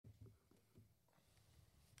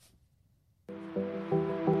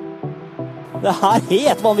Det er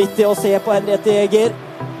helt vanvittig å se på Henriette Jæger.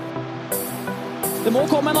 Det må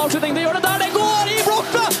komme en avslutning, det gjør det der, det går i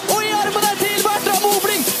blokka, og i armene til Bertram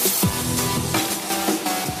Bobling.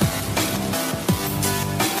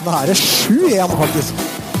 Nå er det 7-1 faktisk.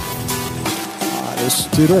 Nå er det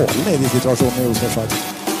strålende i de situasjonene i Oslo.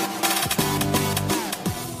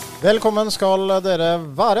 Velkommen skal dere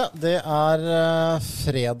være. Det er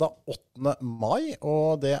fredag 8. mai,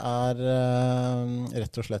 og det er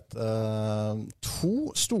rett og slett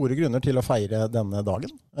to store grunner til å feire denne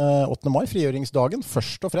dagen. 8. mai, frigjøringsdagen,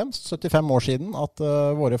 først og fremst 75 år siden at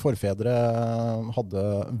våre forfedre hadde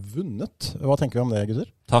vunnet. Hva tenker vi om det,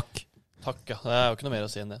 gutter? Takk, ja. Det er jo ikke noe mer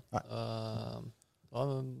å si enn det. Det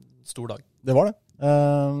var en stor dag. Det var det.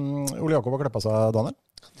 Ole Jakob har klippet seg, Daniel.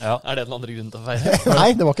 Ja. Er det den andre grunnen til å feire?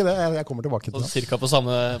 Nei, det var ikke det. Jeg kommer tilbake til det. Cirka på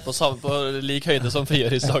lik høyde som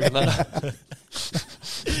frigjøringsdagen der.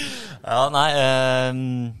 Ja, nei,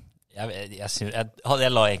 jeg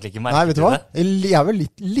la egentlig ikke merke til det. Nei, vet du hva? Jeg er vel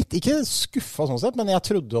litt ikke skuffet sånn sett, men jeg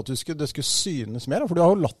trodde at det skulle synes mer, for du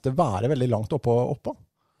har jo latt det være veldig langt oppå.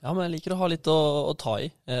 Ja, men jeg liker å ha litt å ta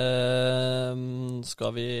i.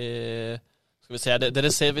 Skal vi se, dere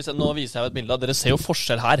ser, nå viser jeg et bilde av, dere ser jo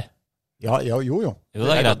forskjell her. Ja, jo. Jo,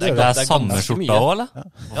 det er greit. Det er samme skjorta også, eller? Ja.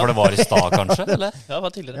 For det var i stad, kanskje, eller? Ja, det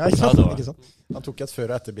var tidligere. Ja, ikke sant. Han tok et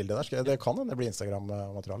før- og etterbilde der. Det kan det bli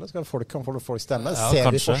Instagram-materiale. Kan folk stemme? Ja, ser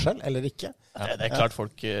kanskje. Vi forskjell, eller ikke? Ja, det er klart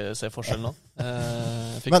folk ser forskjell nå.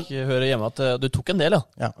 Jeg fikk høre hjemme at du tok en del,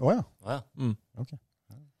 ja. Ja, ja. Ok.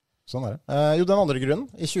 Sånn er det. Jo, den andre grunnen,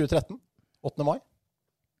 i 2013, 8. mai.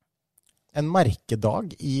 En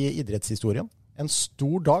merkedag i idrettshistorien. En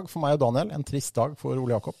stor dag for meg og Daniel, en trist dag for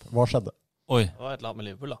Ole Jakob. Hva skjedde? Oi. Det var et lag med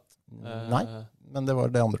Liverpool, da. Nei, men det var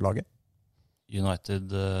det andre laget. United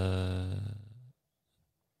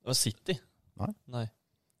Det var City. Nei.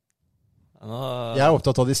 Jeg er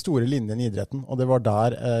opptatt av de store linjene i idretten, og det var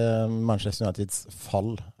der Manchester Uniteds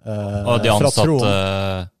fall og de ansatte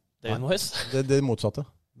David Moyes. Det motsatte.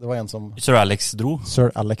 Det var en som Sir Alex dro. Sir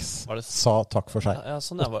Alex sa takk for seg. Ja,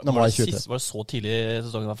 sånn, ja. Var det så tidlig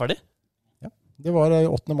sesongen var ferdig? Det var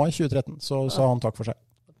 8. mai 2013, så sa han takk for seg.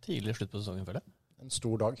 Tidlig slutt på sesongen, føler jeg. En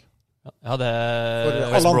stor dag. Ja, det...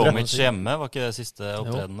 West Bromwich hjemme, var ikke det siste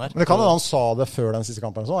opptreden der? Men det kan hende han sa det før den siste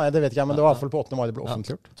kampen. Nei, det vet ikke jeg, men det var i hvert fall på 8. mai det ble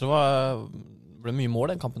offentliggjort. Jeg tror det ble mye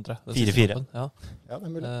mål den kampen, tror jeg. 4-4. Ja, det er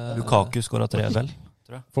mulig. Lukaku skåret 3, vel?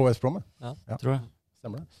 For West Brom, ja. Tror jeg.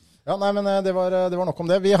 Stemmer det. Ja, nei, men det var nok om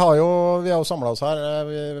det. Vi har jo samlet oss her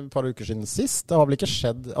et par uker siden sist. Det har vel ikke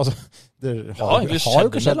skjedd... Altså, det har jo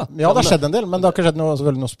ikke skjedd. Ja, det har skjedd en del, men det har ikke skjedd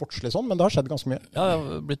noe sportslig sånn, men det har skjedd ganske mye. Ja, det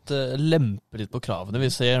har blitt lempet litt på kravene. Vi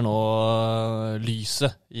ser nå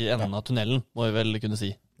lyset i enden av tunnelen, må vi vel kunne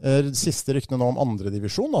si. Siste ryktene nå om andre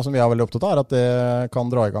divisjon, som vi er veldig opptatt av, er at det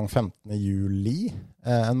kan dra i gang 15. juli,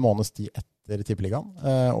 en måneds tid etter Tippeligaen,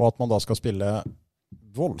 og at man da skal spille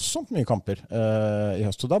voldsomt mye kamper i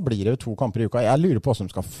høst, så da blir det jo 2 kamper i uka. Jeg lurer på hvordan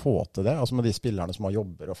de skal få til det, altså med de spillerne som har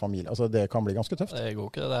jobber og familie. Altså det kan bli ganske tøft. Det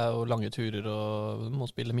går ikke, det er jo lange turer, og du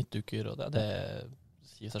må spille midtuker, og det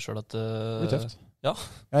sier seg selv at... Det blir tøft. Ja.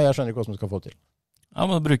 Jeg skjønner ikke hvordan de skal få til. Ja,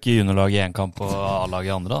 men bruke juniorlag i en kamp og A-lag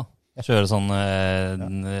i andre da. Kjøre sånn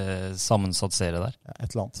sammensatt serie der. Ja,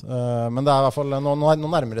 et eller annet. Men det er i hvert fall, nå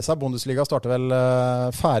nærmer det seg. Bundesliga starter vel,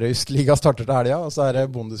 Færøysk liga starter til helga, og så er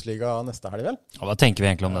det Bundesliga neste helg vel? Ja, hva tenker vi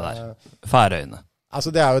egentlig om det der? Færøyene. Altså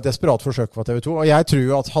det er jo et desperat forsøk fra TV 2, og jeg tror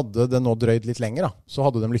jo at hadde det nå drøyd litt lenger da, så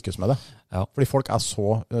hadde de lykkes med det. Ja. Fordi folk er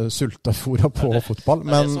så sultefora på fotball.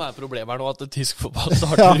 Det er det som er problemet her nå, at tysk fotball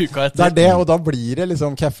starter uka etter. Det er det, og da blir det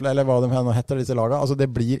liksom Kefle, eller hva de heter disse lagene. Altså det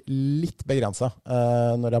blir litt begrenset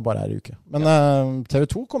når det bare er uke. Men TV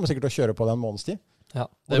 2 kommer sikkert til å kjøre på den månedens tid. Ja,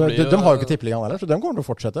 de har jo ikke tippeligaen heller, så de kommer til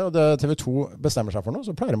å fortsette. Og TV 2 bestemmer seg for noe,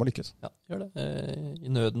 så pleier de å lykkes. Ja, gjør det. I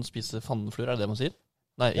nøden spise fannefluer, er det man sier?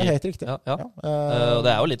 Nei, det er helt riktig. Ja. Og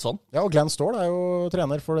det er jo litt sånn. Ja, og Glenn Ståhl er jo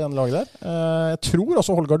trener for den laget der. Jeg tror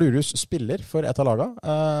også Holgar Durus spiller for et av lagene.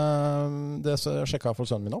 Det sjekket jeg for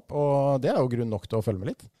sønnen min opp, og det er jo grunn nok til å følge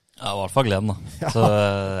med litt. Ja, i hvert fall Glenn da. Ja. Så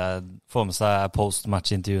få med seg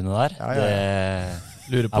post-match-intervjuene der.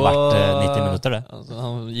 Det har vært 90 minutter, det. Altså,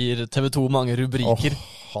 han gir TV 2 mange rubriker.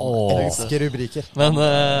 Han elsker rubriker. Men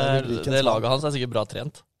det laget hans er sikkert bra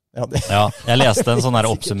trent. Ja, jeg leste en sånn her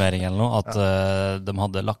oppsummering eller noe, at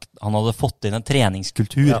han hadde fått inn en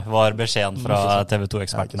treningskultur, var beskjeden fra TV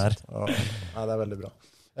 2-eksperten her. Ja, det er veldig bra.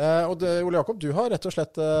 Og Ole Jakob, du har rett og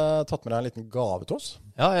slett tatt med deg en liten gave til oss.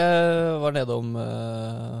 Ja, jeg var nede om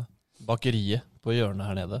bakeriet på hjørnet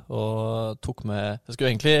her nede, og tok med, jeg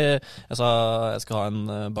sa jeg skal ha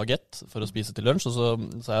en baguette for å spise til lunsj, og så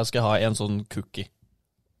sa jeg skal ha en sånn cookie.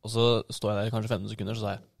 Og så står jeg der kanskje 15 sekunder, så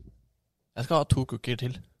sa jeg, Jeg skal ha 2 cookier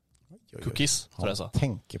til. Cookies, tror jeg sa.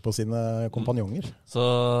 Tenker på sine kompanjonger. Så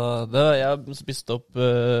jeg spiste opp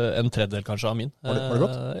en tredjedel kanskje av min. Var det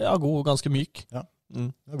godt? Ja, god, ganske myk. Ja.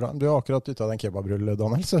 Det er bra. Du har akkurat ute av den kebabrull,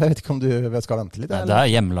 Daniel, så jeg vet ikke om du skal vente litt. Nei, det er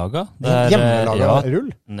hjemmelaga. Hjemmelaga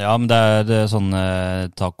rull? Ja, men det er sånn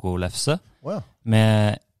tacolefse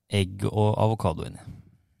med egg og avokado inni.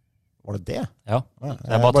 Var det det? Ja.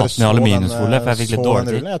 Jeg bare tatt den i aluminiumsfolie, for jeg fikk litt dårlig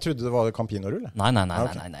tid. Jeg trodde det var Campino-rull.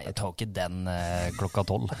 Nei, jeg tar ikke den klokka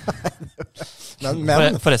 12.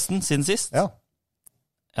 men Forresten, siden sist, jeg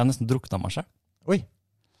har nesten druknet meg selv. Oi.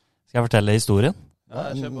 Skal jeg fortelle historien?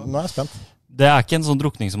 Ja, nå er jeg spent. Det er ikke en sånn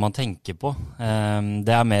drukning som man tenker på.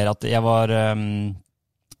 Det er mer at jeg var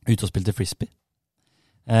ute og spilte frisbee.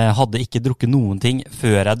 Hadde ikke drukket noen ting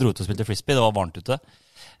før jeg dro ut og spilte frisbee. Det var varmt ute.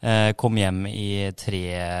 Kom hjem i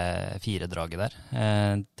 3-4 draget der.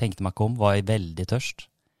 Tenkte meg ikke om, var veldig tørst.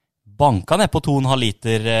 Banka ned på 2,5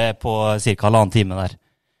 liter på cirka 1,5 time der.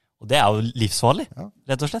 Og det er jo livsfarlig,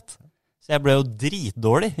 rett og slett. Så jeg ble jo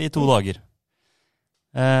dritdårlig i 2 dager.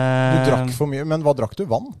 Du drakk for mye, men hva drakk du?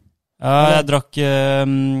 Vann? Ja, jeg drakk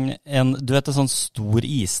du vet en sånn stor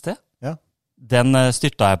iste? Ja. Den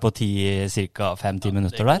styrta jeg på cirka 5-10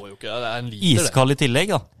 minutter der. Det går jo ikke, det er en liter. Iskald i tillegg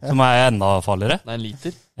da, som er enda farligere. Det er en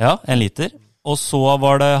liter. Ja, 1 liter. Og så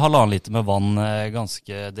var det 1,5 liter med vann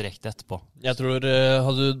ganske direkte etterpå. Jeg tror,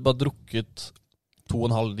 hadde du bare drukket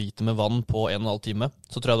 2,5 liter med vann på 1,5 time,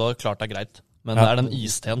 så tror jeg du hadde klart deg greit. Men det er den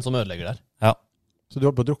isteen som ødelegger der. Ja. Så du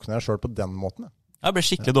har druknet deg selv på den måten? Jeg ble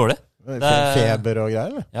skikkelig dårlig. Feber og greier,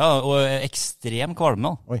 eller? Ja, og ekstrem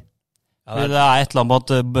kvalme. Oi. Ja, det er et eller annet med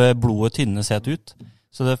at blodet tynnes helt ut,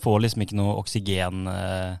 så det får liksom ikke noe oksygen.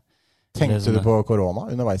 Tenkte du på korona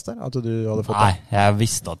underveis der? At du hadde fått Nei, jeg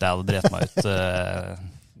visste at jeg hadde drept meg ut.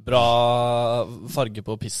 Bra farge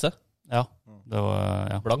på pisset. Ja, det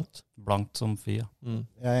var blankt som fy. Ja.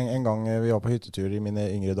 En gang vi var på hyttetur i mine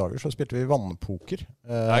yngre dager, så spilte vi vannpoker.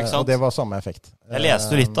 Ikke sant? Og det var samme effekt. Jeg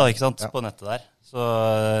leste jo litt da, ikke sant, på nettet der. Så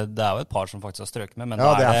det er jo et par som faktisk har strøket med, men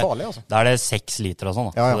det er farlig, altså. Da er det 6 liter og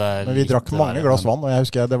sånn. Men vi drakk mange glass vann, og jeg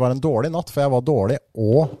husker det var en dårlig natt, for jeg var dårlig,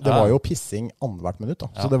 og det var jo pissing annethvert minutt, da.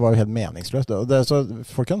 Så det var jo helt meningsløst. Så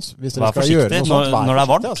folkens, hvis dere skal gjøre noe sånt, når det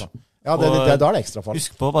er varmt. Altså. Ja, da er det ekstra farlig.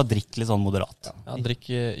 Husk på å bare drikke litt sånn moderat. Ja, drikk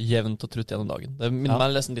jevnt og trutt gjennom dagen. Det minner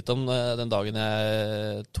meg nesten litt om den dagen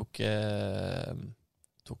jeg tok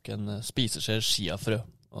en spiseskje chiafrø.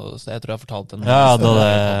 Og så jeg tror jeg har fortalt den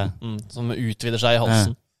som utvider seg i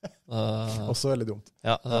halsen. Også veldig dumt.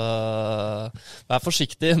 Ja, vær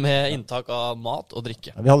forsiktig med inntak av mat og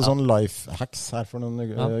drikke. Vi hadde sånn life hacks her for noen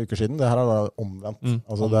uker siden. Det her er da omvendt.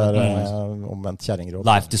 Altså det er omvendt kjerringråd.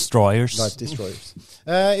 Life destroyers.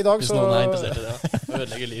 I dag hvis noen er interessert i det,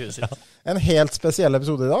 ødelegger livet sitt. En helt spesiell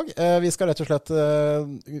episode i dag. Vi skal rett og slett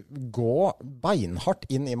gå beinhardt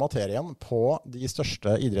inn i materien på de største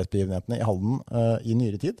idrettsbegivenhetene i Halden i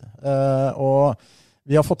nyere tid. Og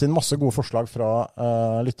vi har fått inn masse gode forslag fra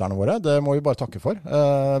lytterne våre. Det må vi bare takke for.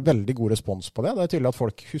 Veldig god respons på det. Det er tydelig at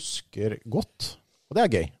folk husker godt, og det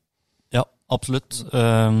er gøy. Ja, absolutt.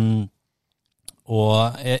 Og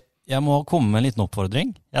jeg må komme med en liten oppfordring.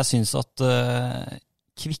 Jeg synes at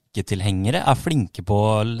kvikketilhengere er flinke på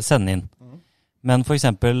å sende inn. Men for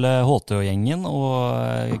eksempel HTO-gjengen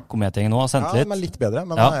og Komet-gjengen nå har sendt litt. Ja, men litt bedre.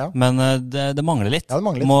 Men det mangler litt. Ja, det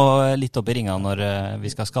mangler litt. Må litt opp i ringa når vi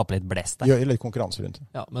skal skape litt blest der. Gjør litt konkurranse rundt.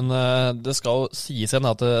 Ja, men det skal sies igjen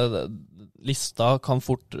at lista kan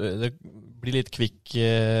fort bli litt kvikk.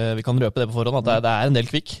 Vi kan røpe det på forhånd, at det er en del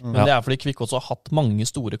kvikk. Men det er fordi Kvikk også har hatt mange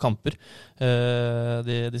store kamper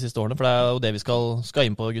de siste årene. For det er jo det vi skal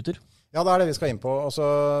inn på, gutter. Ja, det er det vi skal inn på. Altså,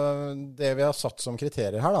 det vi har satt som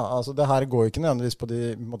kriterier her, da. Altså, det her går jo ikke nødvendigvis på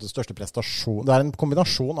de største prestasjon. Det er en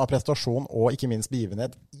kombinasjon av prestasjon og ikke minst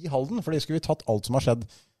begivenhet i Halden. Fordi skulle vi tatt alt som har skjedd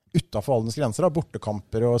utenfor Haldens grenser, da,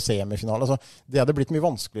 bortekamper og semifinaler. Altså, det hadde blitt mye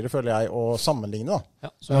vanskeligere, føler jeg, å sammenligne. Da. Ja,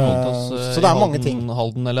 så det er mange ting.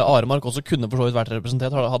 Halden eller Aremark også kunne for så vidt vært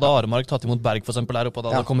representert. Hadde Aremark tatt imot Berg for eksempel der oppe, og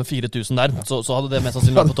det hadde kommet 4000 der, så hadde det mest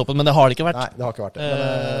sannsynlig vært på toppen. Men det har det ikke vært. Nei, det har ikke vært det.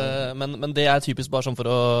 Men det er typisk bare sånn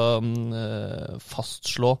for å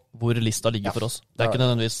fastslå hvor lista ligger for oss. Det er ikke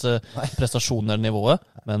nødvendigvis prestasjoner eller nivået,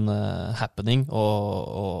 men happening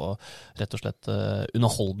og rett og slett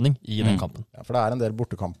underholdning i den kampen. Ja, for det er en del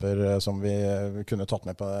bortekamper som vi kunne tatt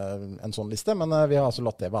med på en sånn liste, men vi har altså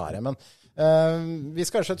latt det være. Men vi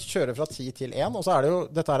skal kjøre fra 10 til 1, og så er det jo,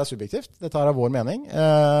 dette her er subjektivt, dette her er vår mening,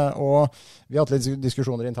 og vi har hatt litt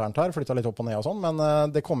diskusjoner internt her, flyttet litt opp og ned og sånn, men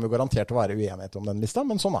det kommer jo garantert til å være uenighet om den lista,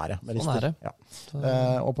 men sånn er det med lister. Sånn er det. Ja.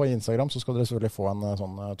 Og på Instagram så skal dere selvfølgelig få en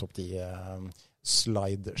sånn topp 10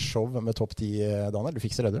 slideshow med topp 10, Daniel. Du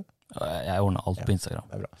fikser det, du? Jeg ordner alt på Instagram.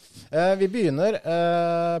 Det bra. Vi begynner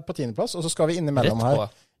på 10. plass, og så skal vi innimellom her.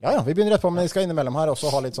 Ja, vi begynner rett på, men vi skal innimellom her også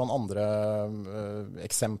ha litt sånn andre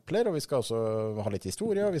eksempler, og vi skal også ha litt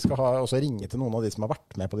historie, og vi skal også ringe til noen av de som har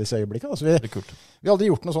vært med på disse øyeblikkene. Altså, vi har aldri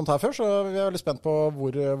gjort noe sånt her før, så vi er veldig spent på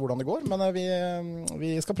hvordan det går, men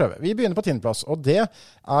vi skal prøve. Vi begynner på 10. plass, og det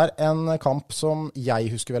er en kamp som jeg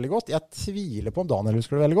husker veldig godt. Jeg tviler på om Daniel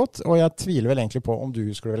husker det veldig godt, og jeg tviler vel egentlig på om du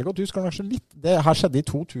husker det veldig godt. Du husker det kanskje litt. Det her skjedde i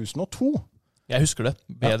 2002. Jeg husker det.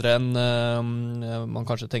 Bedre enn man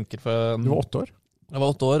kanskje tenker. For du var 8 år? Jeg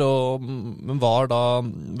var 8 år, men var da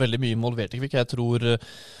veldig mye involvert i Kvikk. Jeg tror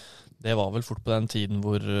det var vel fort på den tiden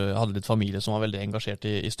hvor jeg hadde litt familie som var veldig engasjert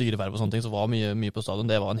i styreverv og sånne ting, så var mye på stadion.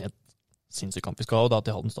 Det var en helt sinnssyk kamp. Vi skal da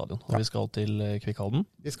til Halden stadion, og vi skal til Kvikk Halden.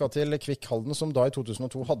 Vi skal til Kvikk Halden, som da i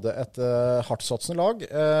 2002 hadde et hardtsatsende lag.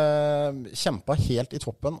 Kjempet helt i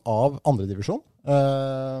toppen av andredivisjon.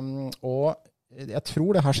 Og jeg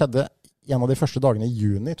tror det her skjedde en av de første dagene i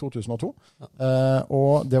juni 2002,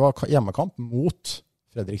 og det var hjemmekamp mot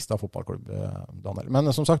Fredrikstad fotballklubb, Daniel.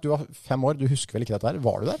 Men som sagt, du var 5 år, du husker vel ikke dette her.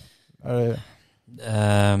 Var du der?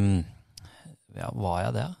 Ja, var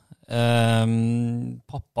jeg det?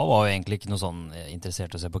 Pappa var jo egentlig ikke noe sånn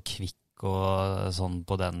interessert i å se på Kvikk og sånn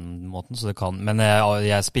på den måten, så det kan, men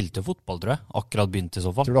jeg spilte fotball, tror jeg, akkurat begynt i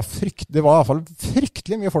så fall. Det var i hvert fall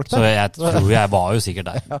fryktelig mye folk der. Så jeg tror jeg var jo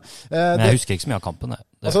sikkert der. Men jeg husker ikke så mye av kampen.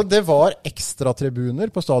 Det var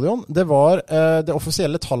ekstratribuner på stadion. Det var det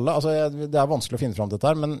offisielle tallet, altså det er vanskelig å finne frem til dette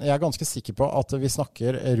her, men jeg er ganske sikker på at vi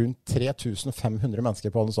snakker rundt 3500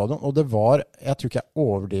 mennesker på Halden stadion, og det var, jeg tror ikke jeg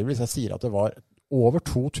overdriver hvis jeg sier at det var over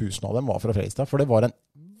 2000 av dem var fra Fredrikstad, for det var en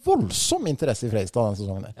voldsom interesse i Fredrikstad denne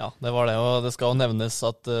sesongen der. Ja, det var det, og det skal jo nevnes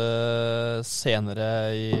at senere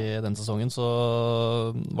i den sesongen så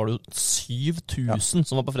var det jo 7000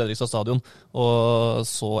 som var på Fredrikstad stadion, og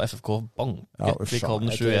så FFK banke Kvikk Halden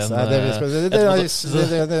 21.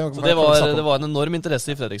 Det var en enorm interesse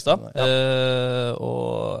i Fredrikstad,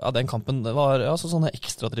 og ja, den kampen, det var altså sånne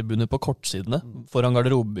ekstratribuner på kortsidene foran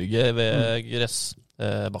garderobebygget ved gressbakken.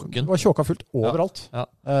 Det var tjåka fullt overalt.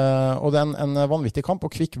 Og det er en vanvittig kamp, og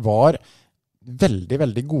Kvikk var veldig,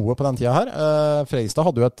 veldig gode på den tida her. Fredrikstad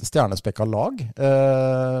hadde jo et stjernespekka lag.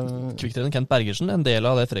 Kvikk-trener Kent Bergersen, en del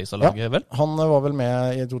av det Fredrikstad-laget, vel? Han var vel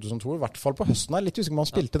med i 2002, i hvert fall på høsten her. Litt usikker om han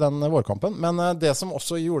spilte den vårkampen. Men det som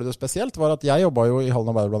også gjorde det spesielt, var at jeg jobbet jo i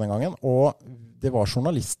Halden Arbeiderblad den gangen, og det var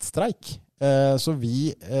journaliststreik. Så vi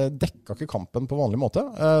dekka ikke kampen på vanlig måte.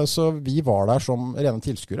 Så vi var der som rene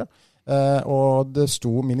tilskuere. Og det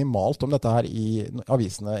sto minimalt om dette her i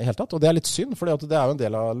avisene i hele tatt, og det er litt synd, for det er jo en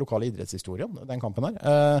del av lokale idrettshistorien, den kampen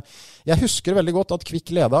her. Jeg husker veldig godt at Kvikk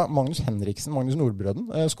leda Magnus Henriksen, Magnus Nordbrøden,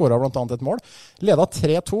 skåret blant annet et mål, leda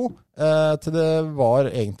 3-2 til det var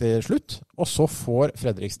egentlig slutt, og så får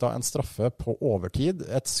Fredrikstad en straffe på overtid,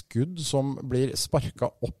 et skudd som blir sparket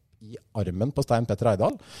opp i armen på Stein Petter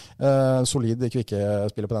Eidal, solid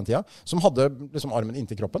Kvikke-spiller på den tida, som hadde liksom armen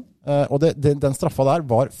inntil kroppen. Og den straffa der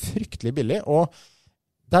var fryktelig billig, og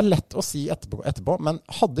det er lett å si etterpå, men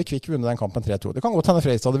hadde Kvikk vunnet den kampen 3-2? Det kan godt hende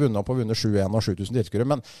Fredrikstad hadde vunnet opp og vunnet 7-1 og 7000 tilskuere,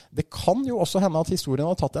 men det kan jo også hende at historien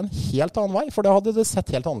hadde tatt en helt annen vei, for det hadde det sett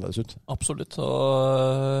helt annerledes ut. Absolutt,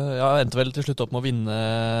 og jeg endte vel til slutt opp med å vinne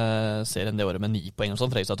serien det året med 9 poeng,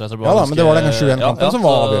 sånn Fredrikstad, tror jeg. Ja da, men det var den 7-1-kampen som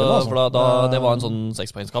var avgjørende. Altså. Det var en sånn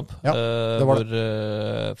 6-poengskamp, hvor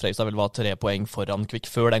Fredrikstad vel var 3 poeng foran Kvikk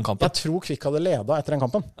før den kampen. Jeg tror Kvikk hadde ledet etter den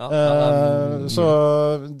kampen.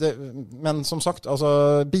 Men som sagt,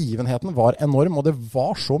 altså begivenheten var enorm, og det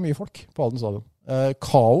var så mye folk på Halden stadion.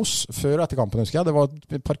 Kaos før og etter kampen, husker jeg. Det var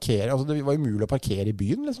umulig å parkere i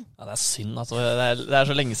byen, liksom. Ja, det er synd, altså. Det er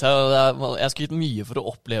så lenge siden. Jeg skulle gitt mye for å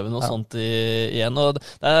oppleve noe sånt igjen, og det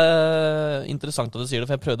er interessant at du sier det,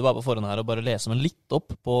 for jeg prøvde bare på forhånd her å bare lese meg litt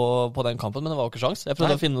opp på den kampen, men det var ikke sjans. Jeg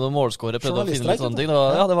prøvde å finne noen målskåre, prøvde å finne litt sånne ting.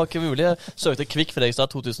 Det var ikke mulig. Jeg søkte Kvikk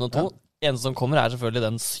Fredrikstad 2002. Eneste som kommer er selvfølgelig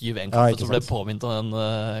den 7-1-kampen som ble påminnet av den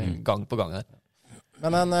gang på gang her.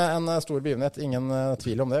 Men en stor begivenhet, ingen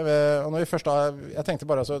tvil om det. Og når vi først jeg tenkte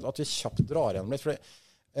bare at vi kjapt drar gjennom litt, for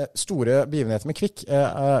store begivenheter med Kvikk,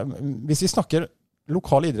 hvis vi snakker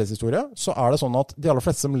lokal idrettshistorie, så er det sånn at de aller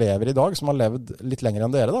fleste som lever i dag, som har levd litt lenger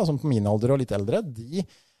enn dere, da, som på min alder og litt eldre, de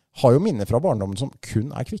har jo minner fra barndommen som kun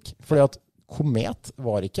er Kvikk. Fordi at komet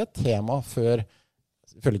var ikke et tema før,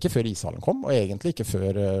 selvfølgelig ikke før ishallen kom, og egentlig ikke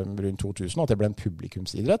før rundt 2000, at det ble en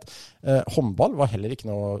publikumsidrett. Håndball var heller ikke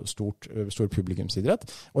noe stor publikumsidrett.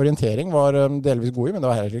 Orientering var delvis god, men det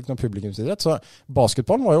var heller ikke noe publikumsidrett. Så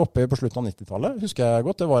basketballen var jo oppe på slutten av 90-tallet, husker jeg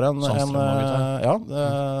godt. Det var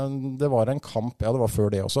det var en kamp, det var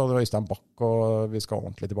før det også. Det var Øystein Bakk, og vi skal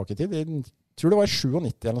ordentlig tilbake i tid. Jeg tror det var i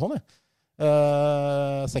 97 eller noe sånt.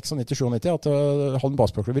 96-97, at Halden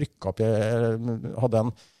basketballklubb rykket opp hadde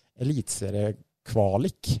en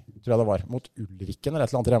elitseriekvalik, tror jeg det var, mot Ulriken eller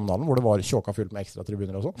et eller annet i Remdalen, hvor det var tjåka fullt med ekstra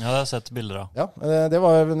tribuner og sånn. Ja, det har jeg sett bilder av. Ja, det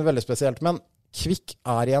var veldig spesielt. Men Kvikk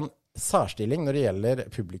i en særstilling når det gjelder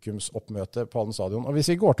publikumsoppmøte på Halden stadion. Og hvis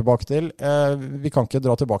vi går tilbake til, vi kan ikke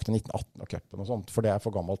dra tilbake til 1918 og cupen og sånt, for det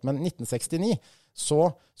for gammelt, men 1969 så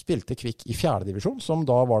spilte Kvikk i 4. divisjon, som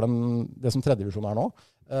da var det som 3. divisjon nå,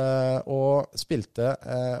 og spilte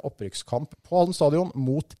opprykkskamp på Halden stadion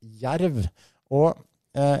mot Jerv. Og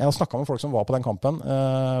jeg har snakket med folk som var på den kampen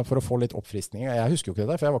for å få litt oppfriskning. Jeg husker jo ikke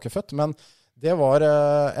det, for jeg var ikke født, men det var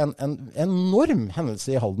en enorm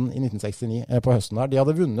hendelse i Halden i 1969 på høsten der. De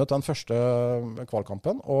hadde vunnet den første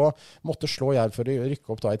kvalkampen og måtte slå Jerv for å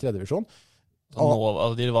rykke opp da i 3. divisjon.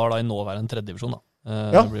 De var da i nåværende 3. divisjon da.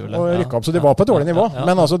 Ja, og rykket opp, så de var på et dårlig nivå.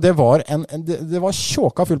 Men altså, det var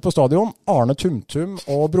tjåka fullt på stadion. Arne Tumtum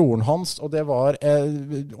og broren hans, og det var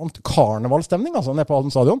karnevalstemning altså, nede på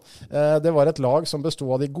Halden stadion. Det var et lag som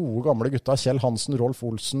bestod av de gode gamle gutta, Kjell Hansen, Rolf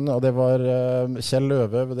Olsen, og det var Kjell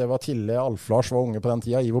Løve, det var Tille, Alflars var unge på den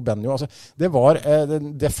tida, Ivo Benjo. Altså, det var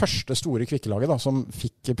det første store kvikkelaget da, som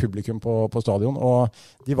fikk publikum på stadion, og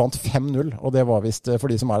de vant 5-0, og det var vist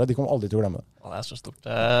for de som de kom aldri til å glemme det. Ja, det så stort.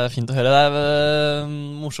 Det fint å høre. Det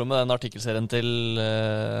morsom med den artikkelserien til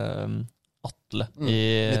Atle i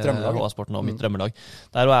HA-sporten og Mitt drømmelag.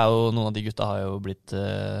 Der jo noen av de gutta har jo blitt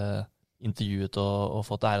intervjuet og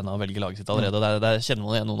fått æren av å velge laget sitt allerede. Der kjenner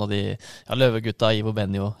man igjen noen av de Løve-gutta, Ivo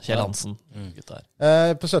Benjo, Kjell Hansen. Gutta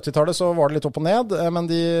her. På 70-tallet så var det litt opp og ned, men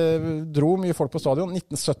de dro mye folk på stadion.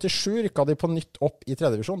 1977 rykket de på nytt opp i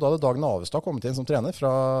 3. divisjon. Da hadde Dag Navestad kommet inn som trener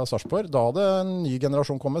fra Sarpsborg. Da hadde en ny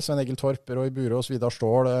generasjon kommet. Sven Egil Torp, Roy Burås, Vidar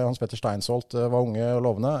Ståhl, Hans Petter Steinsholt var unge og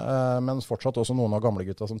lovende, men fortsatt også noen av gamle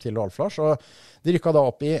gutta som Tille og Alflars. Og de rykket da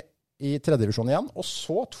opp i 3. divisjon igjen, og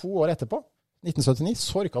så 2 år etterpå 1979,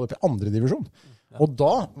 så rykket det opp i 2. divisjon. Og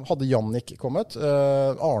da hadde Jannik kommet,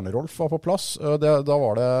 Arne Rolf var på plass, da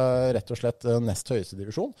var det rett og slett nest høyeste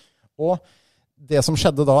divisjon. Og det som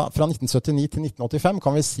skjedde da, fra 1979 til 1985,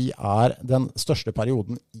 kan vi si den største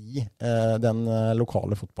perioden i den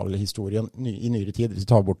lokale fotballhistorien i nyere tid, hvis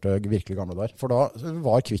vi tar bort virkelig gamle der. For da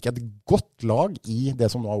var Kvikk et godt lag i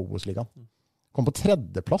det som nå Obos-ligaen. Kom på 3.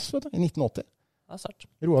 plass, vet du, i 1980.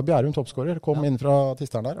 Roar Bjærum, toppskårer, kom inn fra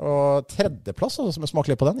Tisteren der. Og 3. plass, altså, som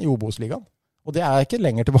smak litt på den, i Obos-ligaen. Og det ikke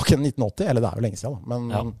lenger tilbake enn 1980, eller det jo lenge siden. Da.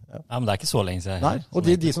 Men men det ikke så lenge siden. Nei, og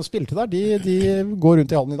de som spilte der, de går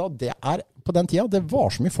rundt i Halden i dag. Det på den tida, det var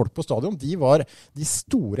så mye folk på stadion. De var de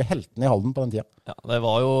store heltene i Halden på den tida. Ja,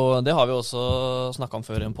 det har vi også snakket om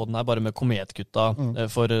før i en podden her, bare med kometgutta.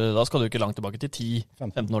 For da skal du ikke langt tilbake til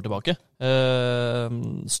 10-15 år tilbake.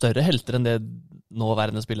 Større helter enn det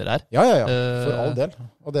nåværende spillere Ja, for all del.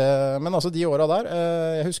 Men altså de årene der,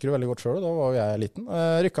 jeg husker det veldig godt selv, da var jo jeg liten.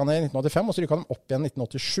 Rykket ned i 1985, og så rykket de opp igjen i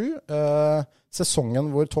 1987. Sesongen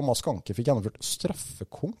hvor Thomas Skanke fikk gjennomført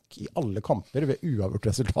straffekonk i alle kamper ved uavgjort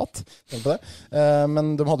resultat. Tenk på det.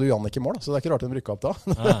 Men de hadde jo Jannik i mål, så det ikke rart de rykket opp da.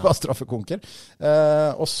 Det var straffekonker.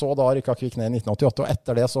 Og så da rykket Kvikk ned i 1988, og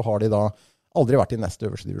etter det så har de da aldri vært i neste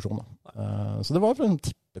øverste divisjon. Så det var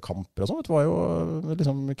tippekamper og sånn. Det var jo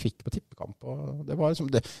liksom Kvikk på tippekamp. Og det var liksom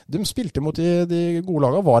de spilte mot de gode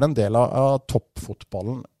lagene, var en del av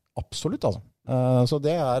toppfotballen. Absolutt, altså. Så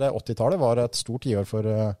det 80-tallet var et stort tiår for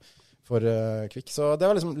Kvikk. Så det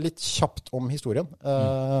var liksom litt kjapt om historien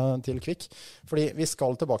til Kvikk. Fordi vi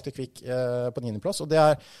skal tilbake til Kvikk på 9. plass, og det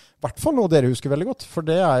i hvert fall noe dere husker veldig godt, for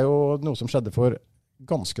det jo noe som skjedde for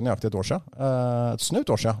ganske nøyaktig et år siden. Et snaut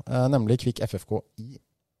år siden, nemlig Kvikk FFK i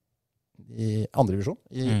 2. divisjon,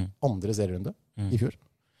 i 2. serierunde i fjor.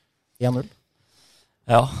 1-0.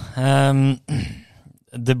 Ja,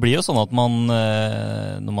 det blir jo sånn at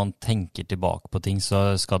når man tenker tilbake på ting,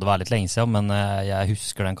 så skal det være litt lenge siden, men jeg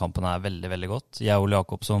husker den kampen her veldig, veldig godt. Jeg og Ole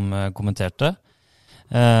Jakob som kommenterte.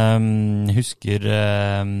 Husker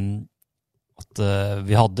at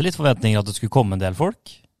vi hadde litt forventninger at det skulle komme en del folk.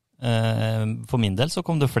 For min del så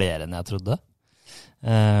kom det flere enn jeg trodde.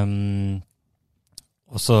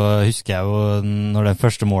 Og så husker jeg jo når det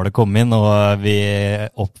første målet kom inn, og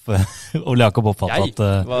Ole Jakob oppfattet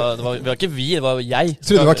at det var ikke vi, det var jeg.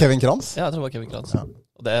 Tror du det var Kevin Krantz? Ja, jeg tror det var Kevin Krantz. Ja.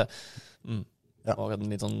 Og det var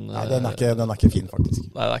litt sånn... Nei, den ikke fin, faktisk.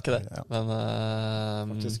 Nei, det ikke det. Ja.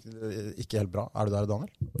 Men faktisk ikke helt bra. Du der,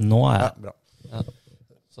 Daniel? Nå jeg. Ja, bra. Ja.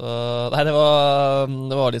 Så, nei, det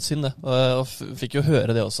var litt synd det, og fikk jo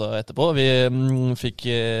høre det også etterpå. Vi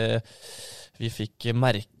fikk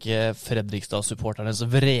merke Fredrikstad-supporternes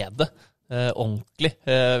vrede ordentlig.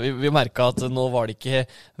 Vi merket at nå var det ikke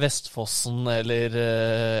Vestfossen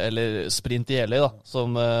eller Sprint i Jeløy da,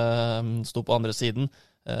 som sto på andre siden.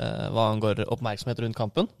 hva angår oppmerksomhet rundt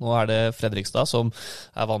kampen. Nå er det Fredrikstad som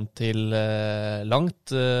er vant til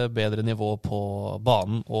langt bedre nivå på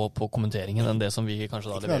banen og på kommenteringen enn det som vi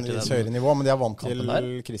kanskje da leverte til høyere nivå, men de er vant til der.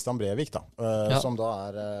 Christian Brevik da, som da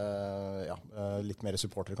er litt mer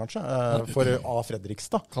supporter kanskje, for av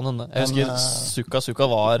Fredrikstad. Kan hende. Jeg husker Suka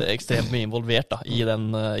var ekstremt mye involvert da, i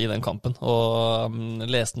den kampen, og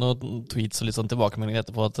leste noen tweets og litt sånn tilbakemeldinger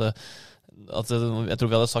etterpå at jeg tror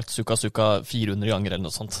vi hadde sagt Suka 400 ganger eller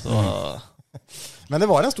noe sånt. Men det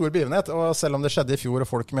var en stor begivenhet, og selv om det skjedde i fjor, og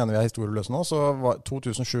folk mener vi er historieløse nå, så var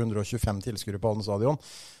 2725 tilskuere på Halden stadion.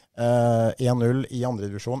 1-0 i andre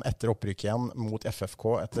divisjon etter opprykk igjen mot FFK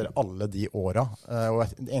etter alle de åra. Og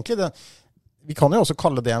egentlig vi kan jo også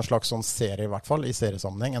kalle det en slags sånn serie i hvert fall, i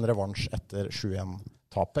seriesammenheng, en revansj etter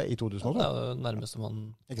 7-1-tapet i 2002. Ja, det er det nærmeste man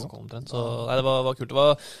kom omtrent. Så nei, det var kult.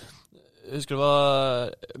 Jeg husker det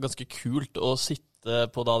var ganske kult å sitte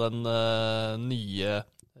på da den nye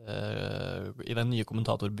i den nye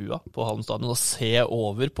kommentatorbua på Halden stadion og se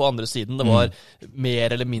over på andre siden. Det var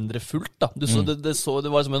mer eller mindre fullt da. Det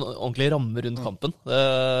var som en ordentlig ramme rundt kampen.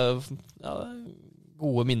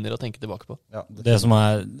 Gode minner å tenke tilbake på. Ja,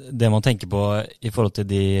 det man tenker på i forhold til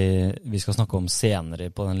de vi skal snakke om senere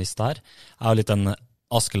på den lista her, er jo litt den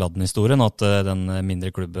Askeladden-historien, at den mindre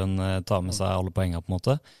klubben tar med seg alle poengene på en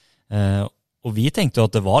måte. Og vi tenkte jo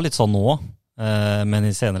at det var litt sånn nå, men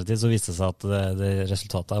i senere tid så viste det seg at det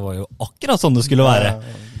resultatet var jo akkurat sånn det skulle være.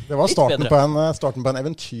 Det var starten på en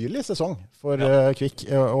eventyrlig sesong for Kvikk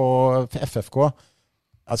og FFK.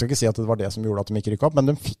 Jeg skal ikke si at det var det som gjorde at de ikke rykket opp, men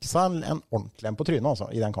de fikk seg en ordentlig en på trynet altså,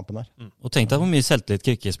 i den kampen der. Og tenk deg hvor mye selvtillit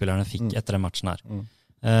Kvikk-spillerne fikk etter den matchen her.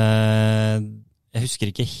 Jeg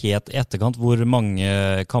husker ikke helt i etterkant hvor mange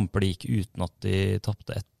kamper de gikk uten at de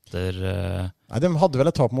tappte etter. Nei, de hadde vel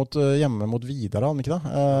et tap hjemme mot Vidar, ikke det?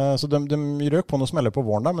 Så de røk på noe smeller på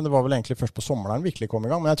våren der, men det var vel egentlig først på sommeren virkelig kom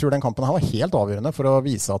i gang. Men jeg tror den kampen her var helt avgjørende for å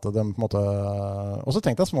vise at de på en måte... Og så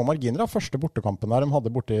tenkte jeg små marginer da, første bortekampen der de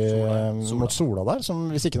hadde mot Sola der, som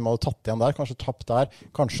hvis ikke de hadde tatt igjen der, kanskje tapt der,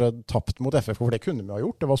 kanskje tapt mot FFK, for det kunne de ha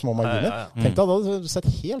gjort, det var små marginer. Tenkte jeg, det hadde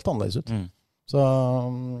sett helt annerledes ut. Så,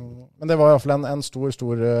 men det var i hvert fall en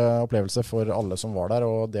stor opplevelse for alle som var der,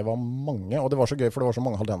 og det var mange, og det var så gøy for det var så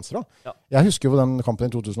mange haldensere. Ja. Jeg husker jo den kampen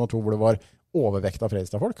i 2002 hvor det var overvekt av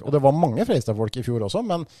Fredrikstad-folk, og det var mange Fredrikstad-folk i fjor også,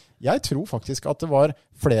 men jeg tror faktisk at det var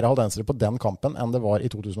flere haldensere på den kampen enn det var i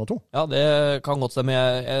 2002. Ja, det kan godt stemme.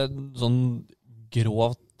 Jeg sånn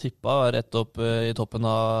grovt tippa rett opp i toppen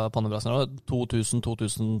av pannebrassen.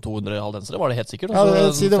 2200 haldensere var det helt sikkert. Ja,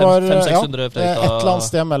 det var 500-600 et eller annet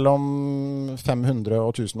sted mellom 500 og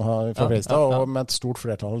 1000 fra Fredrikstad, og med et stort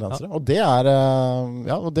flertall haldensere. Og det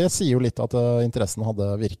og det sier jo litt at interessen hadde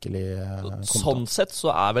virkelig kommet. Sånn sett så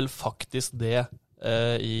er vel faktisk det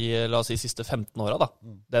i, la oss si, siste 15 åra da.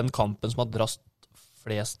 Den kampen som har drast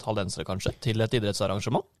flest haldensere kanskje til et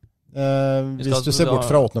idrettsarrangement. Hvis du ser bort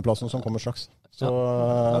fra 8. plassen som kommer straks, så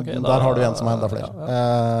der har du en som har enda flere.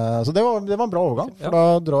 Så det var en bra overgang, for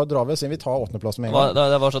da drar vi oss inn. Vi tar 8. plassen med en gang.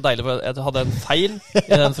 Det var så deilig, for jeg hadde en feil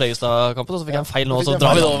i den Fredrikstad-kampen, og så fikk jeg en feil nå, og så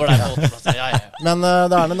drar vi det over der på 8. plassen. Men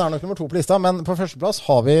det er nok nummer 2 på lista. Men på førsteplass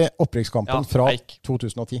har vi opprykkskampen fra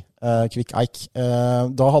 2010, Kvikk Eik.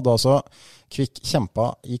 Da hadde altså Kvikk kjempa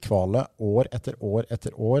i kvalet år etter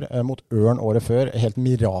år mot Ørn året før. Helt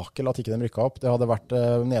mirakel at ikke de rykket opp. Det hadde vært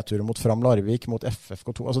nedturer mot Fram Larvik, mot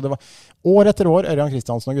FFK2. Altså det var år etter år. Ørjan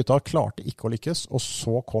Kristiansen og gutta klarte ikke å lykkes, og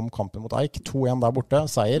så kom kampen mot Eik. 2-1 der borte,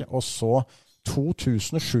 seier, og så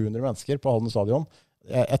 2700 mennesker på Halden stadion.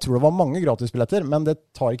 Jeg tror det var mange gratisbilletter, men det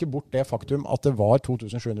tar ikke bort det faktum at det var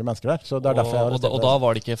 2700 mennesker der. Så det er derfor og da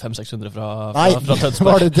var det ikke 500-600 fra Tønsberg? Nei,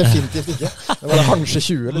 var det definitivt ikke. Det var kanskje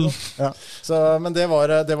 20 eller noe. Ja. Så, men det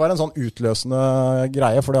var en sånn utløsende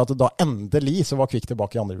greie, for da endelig så var Kvikk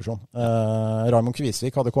tilbake i andre divisjon. Raimond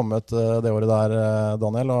Kvisvik hadde kommet det året der,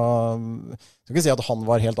 Daniel, og jeg skal ikke si at han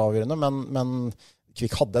var helt avgjørende, men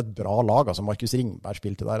Kvikk hadde et bra lag. Altså Markus Ringberg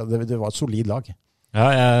spilte der, og det var et solid lag. Ja,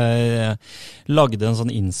 jeg lagde en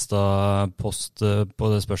sånn Insta-post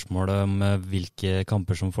på det spørsmålet om hvilke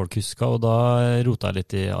kamper som folk husker, og da rotet jeg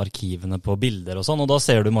litt i arkivene på bilder og sånn, og da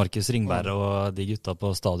ser du Markus Ringberg og de gutta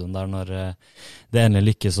på stadion der når det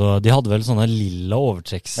endelig lykkes, og de hadde vel sånne lilla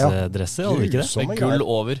overtrekksdresser, hadde de ikke det? Med gull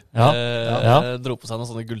over. Dro på seg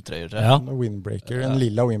noen sånne gulltrøyer. Windbreaker, den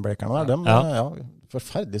lilla windbreakerne der,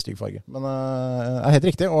 forferdelig stygg farge. Men helt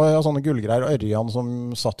riktig, og sånne gullgreier, og Ørjan som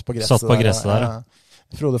satt på gresset der.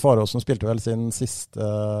 Frode Faråsen spilte vel sin siste,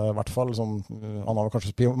 I hvert fall, sånn, han har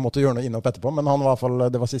kanskje måtte gjøre noe innopp etterpå, men han var I hvert fall,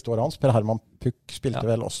 det var siste året hans. Per Herman Pukk spilte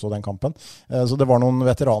vel også den kampen. Så det var noen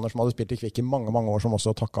veteraner som hadde spilt I Kvikk I mange, mange år, som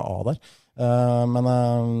også takket av der. Men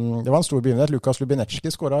det var en stor begivenhet. Lukas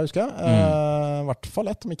Lubinecki skåret, husker jeg. I hvert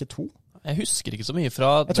fall ett, om ikke to. Jeg husker ikke så mye fra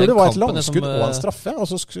jeg tror det var et langskudd og en straffe. Og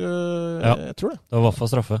så jeg tror det. Det var I hvert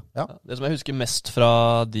fall straffe. Ja. Det som jeg husker mest fra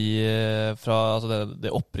altså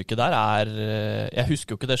det opprykket der jeg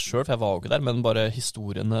husker jo ikke det selv, for jeg var jo ikke der, men bare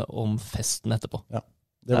historiene om festen etterpå. Ja.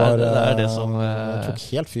 Det var det som tok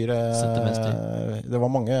helt fyr. Det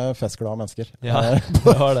var mange festglade mennesker. Ja, det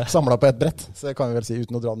var det. Samlet på et brett, så det kan vi vel si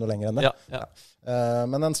uten å dra noe lenger enn det. Ja.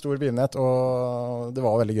 Men en stor begivenhet, og det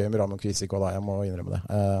var veldig gøy med Ramon Kvisik og da, jeg må innrømme det,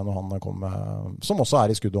 når han kom, som også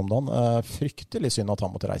I skuddet om dagen. Fryktelig synd at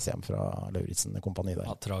han måtte reise hjem fra Lauritzen kompani der.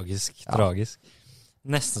 Ja, tragisk.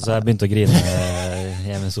 Nesten så jeg begynte å grine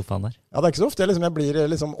hjemme I sofaen der. Ja, det ikke så ofte. Jeg blir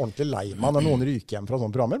ordentlig lei meg når noen ryker hjem fra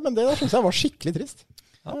sånne programmer, men det synes jeg var skikkelig trist.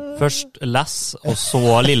 Ja. Først Lass, og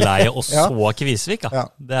så Lilleheie, og så Kvisvik. Ja.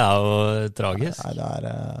 Det jo tragisk.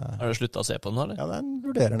 Nei, Har du sluttet å se på den, eller? Ja, den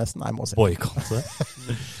vurderer nesten. Nei, jeg må se. Boykott.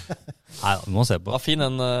 Nei, du må se på. Det var fin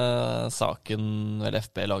den saken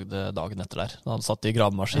FB lagde dagen etter der. Han satt I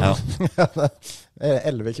gravemaskinen. Ja.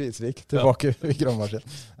 11 Kvisvik tilbake I gravemaskinen.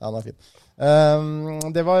 Ja, den fin.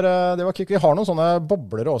 Det var Kvikk. Vi har noen sånne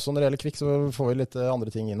boblere også når det gjelder Kvikk, så får vi litt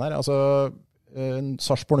andre ting inn her. Altså,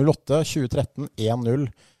 Sarpsborg 08, 2013, 1-0.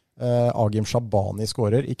 Agim Shabani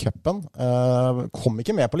skårer I cupen. Kom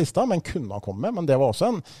ikke med på lista, men kunne ha kommet med. Men det var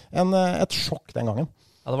også et sjokk den gangen.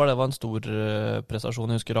 Ja, det var en stor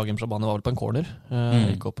prestasjon. Jeg husker Agim Shabani var vel på en corner.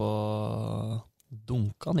 Gikk opp og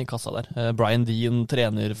dunka han I kassa der. Brian Dean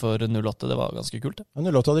trener for 08, det var ganske kult.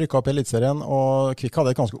 08 hadde rykket opp I Elitserien, og Kvikk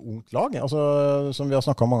hadde et ganske ungt lag, altså, som vi har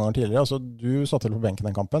snakket om mange ganger tidligere. Altså, du satt til på benken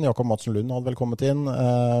den kampen, Jakob Madsen Lund hadde vel kommet inn,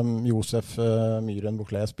 Josef Myhren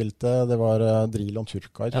Bouclet spilte, det var Drilon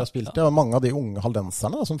Turkay som spilte, og mange av de unge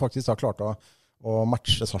haldenserne som faktisk har klart å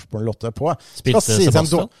matche Sarpsborg 08 på. Spilte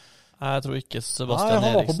Sebastian? Jeg tror ikke Sebastian Eriksen. Nei,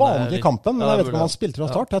 han var på banen I kampen, men jeg vet ikke om han spilte fra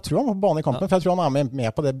start. Jeg tror han var på banen I kampen, for jeg tror han med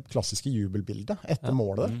på det klassiske jubelbildet etter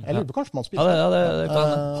målet der. Jeg lurer på kanskje man spilte. Ja, det kan.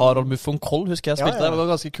 Harald Muffon Koll husker jeg spilte. Det var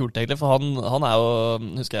ganske kult egentlig, for han jo,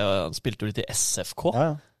 husker jeg, han spilte jo litt I SFK.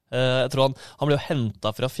 Jeg tror han ble jo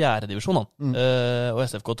hentet fra 4. divisjon, og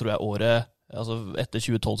SFK tror jeg året, altså etter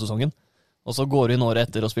 2012-sesongen. Og så går du inn året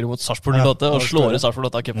etter og spiller mot Sarpsborg 08 og slår I Sarpsborg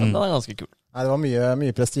 08 av cupen. Det ganske kul. Nei, det var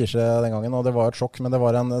mye prestige den gangen, og det var et sjokk, men det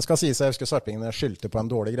var skal sies, jeg husker Sarpingene skyldte på en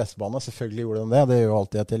dårlig gressbane. Selvfølgelig gjorde de det. Det jo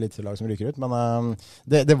alltid et elitelag som ryker ut, men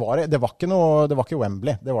det var ikke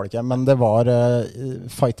Wembley, det var det ikke, men det var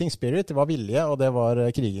fighting spirit, det var vilje, og det var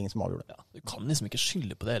kriging som avgjorde det. Ja, du kan liksom ikke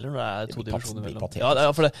skylde på det heller når det 2 divisjoner mellom.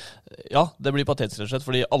 Det blir patetisk rett og slett,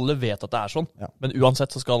 fordi alle vet at det sånn, men uansett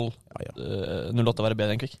så skal 08 være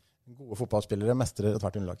bedre enn Kvikk. Gode fotballspillere mestrer et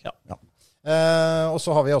hvert underlag. Ja. Og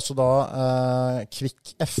så har vi også da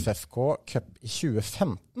Kvikk FFK Cup I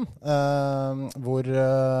 2015, hvor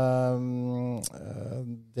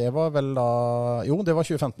det var vel da, det var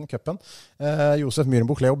 2015 cupen. Josef Myhren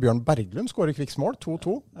Bouclet og Bjørn Berglund skårer Kvikks mål,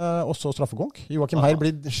 2-2, og så straffekonk. Joachim Heier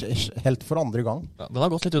blir helt for andre gang. Ja, den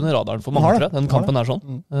har gått litt under radaren for mange, tror jeg. Den kampen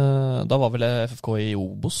sånn. Da var vel FFK I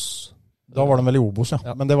Obos. Da var de vel I Obos,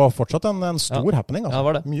 ja. Men det var fortsatt en stor happening. Altså. Ja,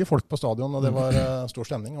 var det. Mye folk på stadion, og det var stor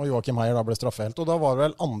stemning. Og Joachim Heier da ble straffehelt. Og da var det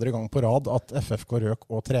vel andre gang på rad at FFK røk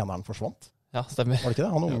og treneren forsvant. Ja, stemmer. Var det ikke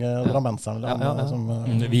det? Han unge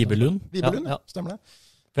drammenseren. Vibelund. Vibelund, stemmer det.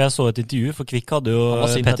 For jeg så et intervju, for Kvikk hadde jo,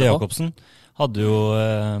 Petter Jakobsen, hadde jo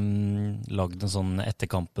lagd en sånn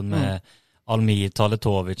etterkampen med Almir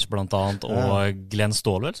Taletovic blant annet, og Glenn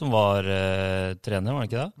Stålvel, som var trener, var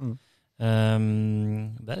det ikke det?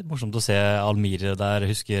 Det litt morsomt å se Almir der,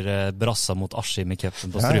 husker brassa mot Askim I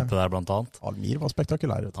cupen på strupe der blant annet. Almir var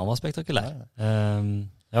spektakulær. Han var spektakulær.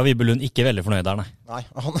 Ja, Vibelund ikke veldig fornøyd der, Nei,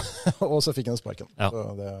 og så fikk han sparken. Ja.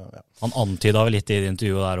 Så det, Han antydet vel litt I det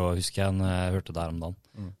intervjuet der, og husker jeg hørte der om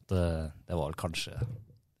dagen. Det var vel kanskje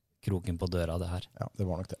kroken på døra det her. Ja, det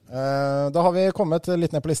var nok det. Da har vi kommet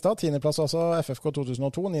litt ned på lista. 10. plass altså FFK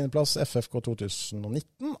 2002, 9. plass FFK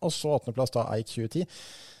 2019, og så 8. plass da Eik 2010.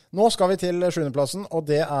 Nå skal vi til 7. plassen, og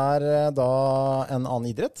det da en annen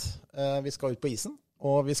idrett. Vi skal ut på isen,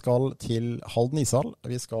 og vi skal til Halden ishall.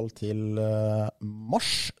 Vi skal til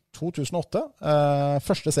mars 2008.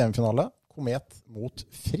 Første semifinale, Komet mot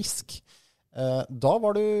Frisk. Da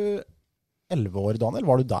var du 11 år,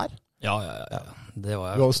 Daniel. Var du der? Ja. Det var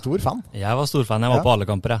jeg. Du var stor fan? Jeg var stor fan. Jeg var på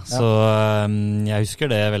alle kamper, så jeg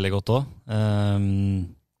husker det veldig godt også.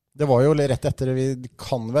 Det var jo rett etter, vi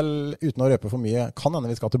kan vel, uten å røpe for mye, kan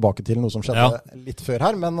hende vi skal tilbake til noe som skjedde litt før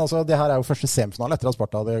her, men altså, det her er jo første semifinale etter at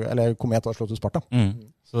Sparta, eller Komet har slått ut Sparta.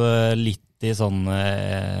 Så litt i sånn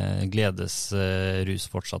gledesrus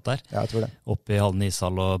fortsatt der. Ja, jeg tror det. Oppe i Halden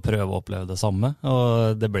ishall og prøve å oppleve det samme,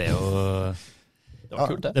 og det ble jo... Det var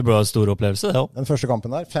kult, det. Det ble en stor opplevelse, det også. Den første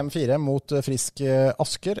kampen der, 5-4 mot Frisk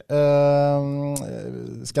Asker.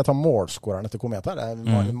 Skal jeg ta målskårerne til Komet her? Det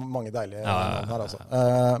er mange deilige navn her, altså.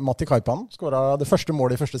 Matti Kaipanen skåret det første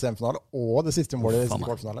målet i første semifinale, og det siste målet i siste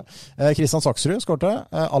kvartfinale. Kristian Saksrud skårte.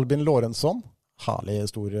 Albin Lorenzon, herlig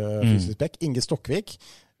stor fysisk bekk. Inge Stokkvik,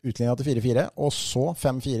 utlignet til 4-4, og så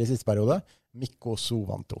 5-4 i siste periode. Mikko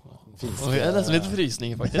Sovanto. Det er nesten litt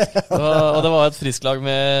frysninger, faktisk. Og det var et frisklag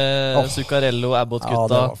med Zuccarello,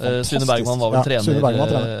 Abbott-gutta. Sune Bergman var vel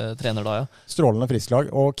trener da, ja. Strålende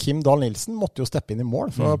frisklag. Og Kim Dahl-Nilsen måtte jo steppe inn i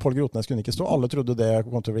mål, for Pål Grotnes kunne ikke stå. Alle trodde det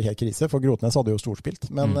kom til å bli helt krise, for Grotnes hadde jo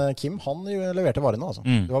storspilt. Men Kim, han leverte varene, altså.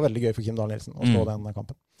 Det var veldig gøy for Kim Dahl-Nilsen å stå den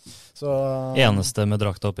kampen. Så, eneste med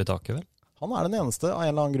drakta opp i taket, vel? Han er den eneste av en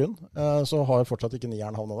eller annen grunn, så har fortsatt ikke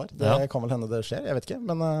nieren havnet der. Det kan vel hende det skjer, jeg vet ikke.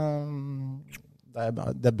 Men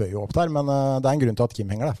det bør jo opp der, men det er en grunn til at Kim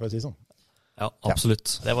henger der, for å si sånn. Ja,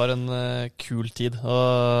 absolutt. Det var en kul tid.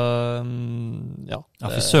 Og,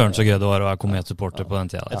 for søren så gøy det var å være Komet-supporter på den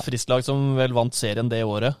tida. Et frisklag som vel vant serien det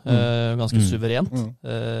året, ganske suverent.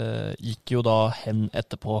 Gikk jo da hen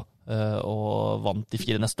etterpå og vant de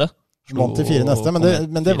 4 neste. Vant til 4 neste,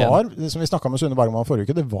 men det var, som vi snakket med Sune Bergman forrige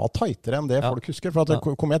uke, det var tightere enn det folk husker, for at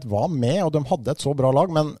Komet var med, og de hadde et så bra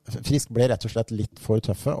lag, men Frisk ble rett og slett litt for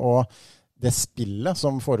tøffe, og det spillet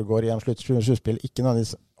som foregår i en sluttspill, ikke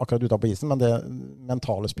nødvendigvis akkurat ute på isen, men det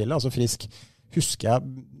mentale spillet, altså Frisk, husker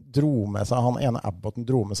jeg, dro med seg, han ene Abbotten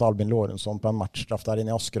dro med seg Albin Lorenzon på en matchstraff der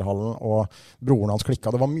inne i Askerhallen, og broren hans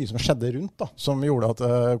klikket. Det var mye som skjedde rundt da, som gjorde at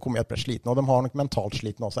Komet ble sliten, og de har nok mentalt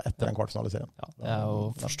sliten også etter den kvartfinaliserien. Ja, det er jo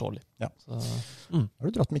forståelig. Ja. Har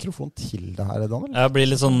du dratt mikrofon til det her, Daniel? Jeg blir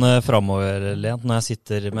litt sånn fremoverlent når jeg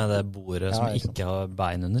sitter med det bordet som ikke har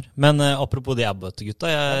bein under. Men apropos de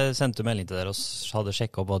Abbott-gutta, jeg sendte melding til dere og hadde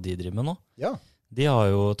sjekket opp hva de driver med nå. Ja. De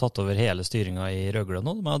har jo tatt over hele styringen i Røgle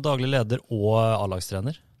nå. De er daglig leder og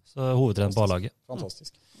A-lagstrener. Så hovedtrener på A-laget.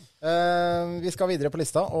 Fantastisk. Vi skal videre på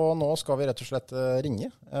lista, og nå skal vi rett og slett ringe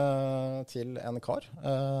til en kar.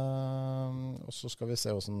 Og så skal vi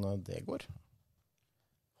se hvordan det går.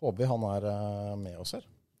 Håper han er med oss her.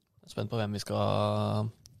 Jeg er spent på hvem vi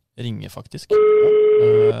skal ringe, faktisk.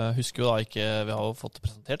 Husker jo da ikke, vi har jo fått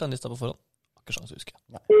presentert den lista på forhånd. Ikke sjans å huske.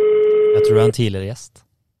 Nei. Jeg tror det er en tidligere gjest.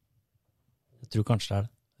 Jeg tror kanskje det er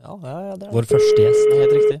det. Ja, det er vår første gjest. Det er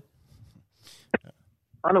helt riktig.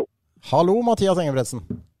 Hallo. Hallo, Mathias Engebretsen.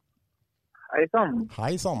 Hei sann.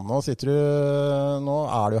 Hei sann, nå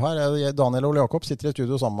er du her. Daniel og Ole Jakob sitter i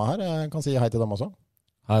studio sammen med her. Jeg kan si hei til dem også.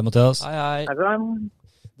 Hei, Mathias. Hei. Hei sann.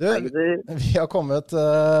 Vi har kommet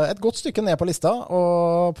et godt stykke ned på lista,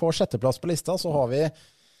 og på 6. plass på lista så har vi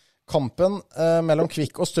kampen mellom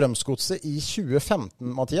Kvikk og Strømsgodset i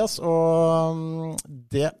 2015, Mathias. Og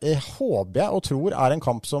det håper jeg og tror er en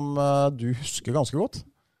kamp som du husker ganske godt.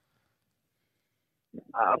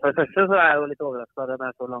 Ja, for det første så er jeg jo litt overrasket at den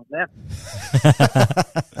er så langt ned.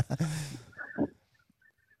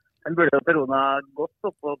 Den burde jo Perona godt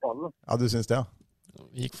opp på ballen. Ja, du synes det, ja?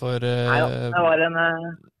 Gikk for... Nei, det var en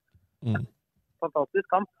fantastisk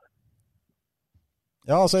kamp.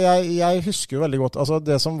 Ja, altså jeg husker jo veldig godt, altså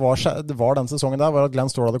det som var den sesongen der, var at Glenn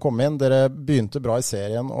Ståhl hadde kommet inn, dere begynte bra i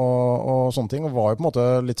serien og sånne ting, og var jo på en måte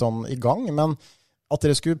litt sånn i gang, men at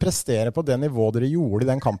dere skulle prestere på det nivået dere gjorde i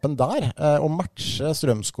den kampen der, og matche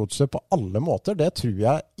Strømsgodset på alle måter, det tror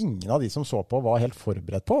jeg ingen av de som så på var helt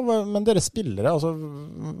forberedt på, men dere spillere, altså,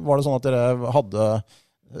 var det sånn at dere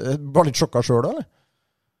var litt sjokka selv, eller?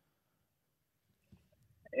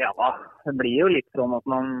 Ja, det blir jo litt sånn at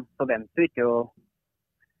man forventer ikke å...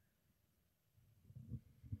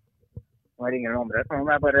 Nå ringer noen andre, så nå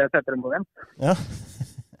må jeg bare sette dem på vent. Ja.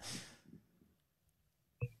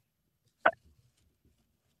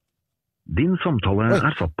 Din samtale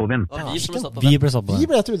er satt på vent. Vi ble satt på Vi vent.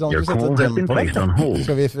 ble trodde han skulle sette dem på vent.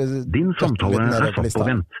 Din samtale er satt på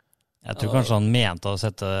vent. Jeg tror kanskje han mente å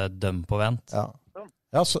sette dem på vent. Ja.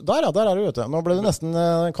 Ja, der er du, vet du. Nå ble det nesten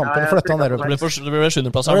kampen flyttet han nedover. Det ble 7.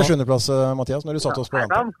 plass Det her ble nå. 7. plass, Mathias, når du satte oss på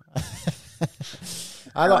vent.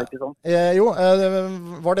 Ja, ikke sånn. Jo,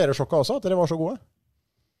 var dere sjokket også, at dere var så gode?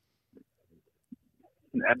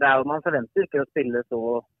 Det er jo, man forventer ikke å spille så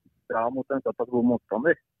bra mot en såpass god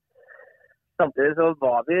motstander. Samtidig så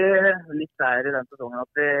var vi litt der i den sesongen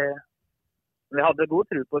at vi hadde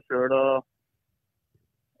god tro på oss selv, og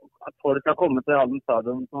at folk skal komme til Halden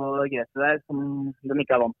stadion på gresset der, som de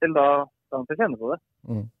ikke er vant til, da kan de kjenne på det.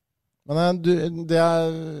 Men det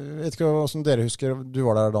vet ikke hvordan dere husker, du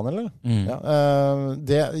var der, Daniel, eller? Ja,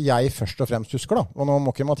 det jeg først og fremst husker da, og nå må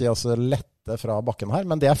ikke Mathias lette fra bakken her,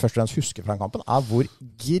 men det jeg først og fremst husker fra den kampen hvor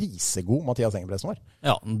grisegod Mathias Engebretsen var.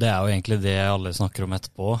 Ja, det jo egentlig det alle snakker om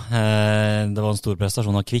etterpå. Det var en stor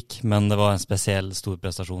prestasjon av Kvik, men det var en spesiell stor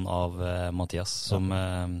prestasjon av Mathias, som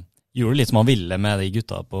gjorde litt som han ville med de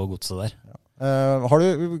gutta på godset der. Ja.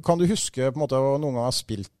 Kan du huske på en måte noen gang ha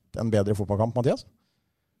spilt en bedre fotballkamp, Mathias?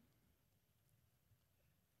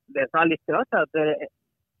 Det som litt rart at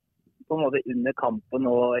på en måte under kampen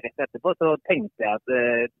og rett etterpå, så tenkte jeg at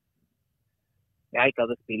jeg ikke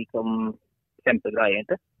hadde spilt som kjempebra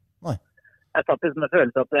egentlig. Nei. Jeg satt liksom med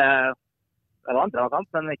følelse at det var en bra kamp,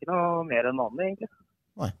 men ikke noe mer enn vanlig egentlig.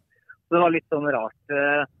 Nei. Så det var litt sånn rart.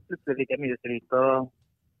 Plutselig fikk jeg mye stryk og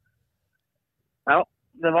ja,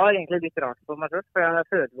 det var egentlig litt rart for meg selv, for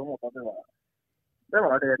jeg følte på en måte at det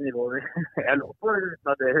var det nivået jeg lå på,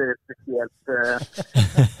 uten at det høres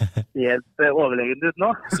helt overlegent ut nå.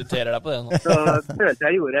 Siterer deg på det nå. Så følte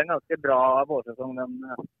jeg gjorde en ganske bra vårsesong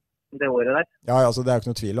det året der. Ja, altså det jo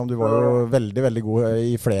ikke noe tvil om. Du var jo veldig, veldig god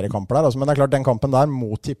i flere kamper der. Altså, men det klart, den kampen der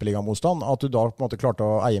mot tippeligamotstand, at du da på en måte klarte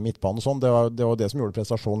å eie midtbanen og sånn, det var det som gjorde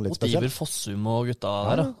prestasjonen litt spesiell. Mot Iver Fossum og gutta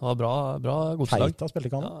der, det var bra godslag. Keita spilte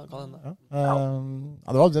ikke han. Ja, kan hende. Ja,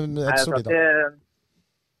 det var et solid. Det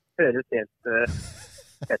høres helt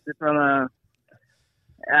fett ut, men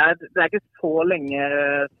det ikke så lenge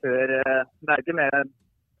før, det ikke mer enn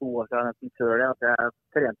 2 år siden nesten før det, at jeg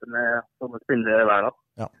trente med sånne spillere hver dag.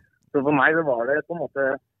 Ja. Så for meg så var det på en måte,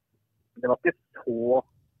 det var ikke så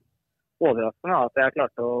overraskende at jeg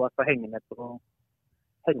klarte å henge med på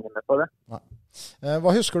det. Nei.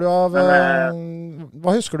 Hva husker du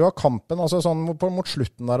av kampen, altså sånn mot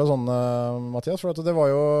slutten der og sånn, Mathias? For at det var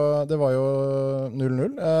jo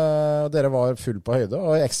 0-0. Dere var full på høyde,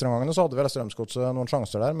 og i ekstragangene så hadde vel Strømsgodset noen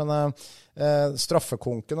sjanser der, men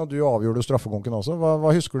straffekonken, og du avgjorde straffekonken også.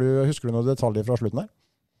 Hva husker du noen detaljer fra slutten der?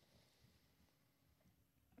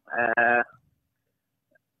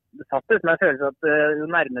 Det satt ut med en følelse at jo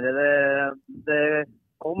nærmere det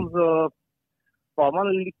kom, så var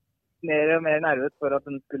man litt mer og mer nervøs for at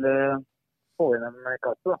den skulle få inn en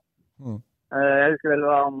kasse. Jeg husker vel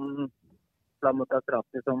det var han Flammet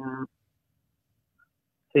Astrati som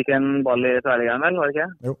fikk en ball i tverrligeren, vel, var det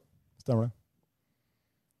ikke? Jo, stemmer det.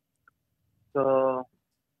 Så,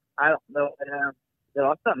 nei da, det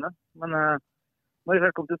var spennende, men når jeg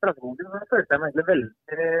først kom til straffekonken, så følte jeg meg egentlig veldig...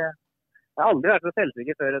 Jeg har aldri vært så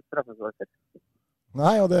selvsikker før et straffespark.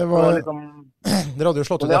 Nei, og det var... Liksom, dere hadde jo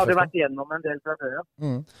slått ut det. Og det hadde vært gjennom en del fra før, ja.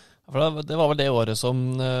 For det var vel det året som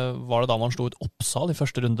var det da man slo ut Oppsal i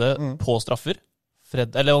første runde på straffer.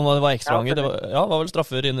 Eller om det var ekstra ganger. Det var vel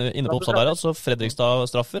straffer inne på Oppsal der, altså Fredrikstad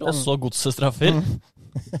straffer, og så Godset straffer.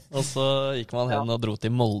 Og så gikk man hen og dro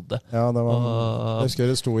til Molde. Ja, det var, jeg husker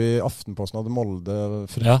det sto i Aftenposten at Molde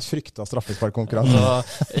frykta straffesparkkonkurranse.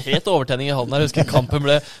 Helt overtenning i Halden her. Jeg husker kampen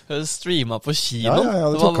ble streamet på kino.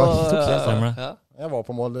 Ja, det tok helt. Jeg var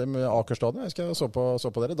på mål med Akerstadion. Jeg husker jeg så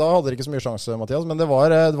på dere. Da hadde dere ikke så mye sjanse, Mathias, men det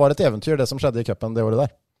var et eventyr det som skjedde i cupen det året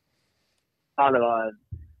der. Ja,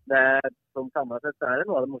 det som samlet sett det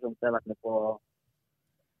noe av det morsomste jeg har vært med på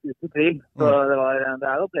uten tvil. Så det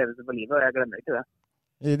en opplevelse for livet, og jeg glemmer ikke det.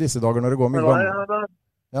 I disse dager når det går mye gammel.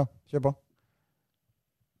 Ja, kjør på.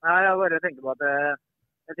 Nei, jeg bare tenker på at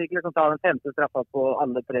jeg fikk liksom ta den 5. straffa på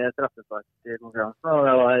alle 3 straffespark i konkurransen, og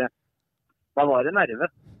da var det nerve.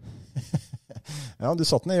 Ja, du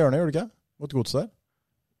satt den i hjørnet, gjorde du ikke? Mot godset der?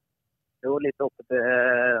 Jo, litt oppe til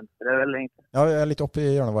venstre, vel, egentlig. Ja, litt opp i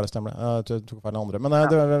hjørnet var det, stemmer det. Jeg tok feil av andre. Men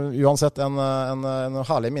det var uansett en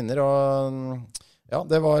herlig minner, og... Ja,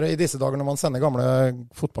 det var i disse dager når man sender gamle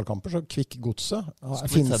fotballkamper, så Kvik Godset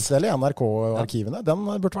finnes vel i NRK-arkivene. Den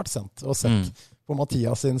burde vært sendt og sett på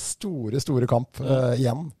Mathias sin store kamp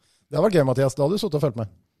igjen. Det har vært gøy, Mathias. Da hadde du suttet og følt med.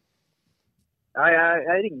 Ja,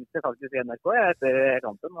 jeg ringte faktisk i NRK etter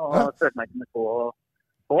kampen, og følte meg ikke med på,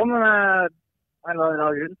 men en eller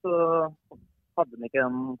annen grunn så hadde den ikke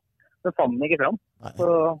den fant den ikke fram. Så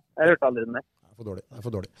jeg hørte aldri den mer. Det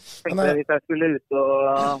for dårlig. Tenkte hvis jeg skulle ut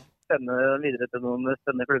og sende videre til noen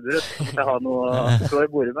spennende klubber, så måtte jeg ha noe å slå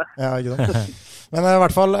i bordet med. Ja, ikke sant. Men i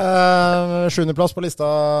hvert fall 6. plass på lista,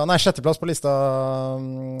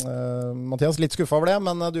 Mathias. Litt skuffa over det,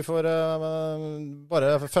 men du får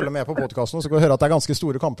bare følge med på podcasten, og så kan du høre at det ganske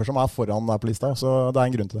store kamper som foran der på lista, så det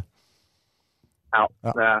en grunn til det. Ja.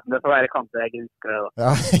 Det får være kamper jeg ikke husker det da.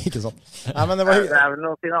 Ja, ikke sant. Nei, men det vel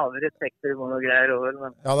noen finaler i spekter og noe greier over.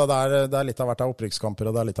 Men... Ja, det litt av hvert av opprykkskamper,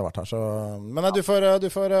 og det litt av hvert her. Så... Men du får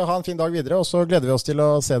ha en fin dag videre, og så gleder vi oss til å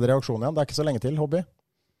se dere i aksjon igjen. Det ikke så lenge til, Hobby.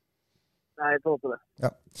 Nei, jeg får håpe det. Ja.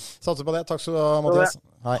 Satser på det. Takk skal du ha, Mathias.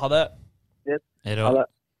 Hei. Ha det. Ha det.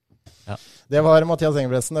 Det var Mathias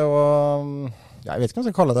Engebretsen, og jeg vet ikke hva jeg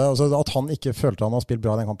skal kalle det. Altså, at han ikke følte han har spilt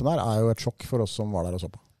bra i den kampen her, er jo et sjokk for oss som var der og så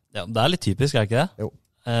på. Ja, det er litt typisk, er det ikke det? Jo.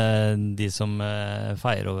 De som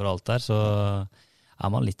feirer overalt der, så er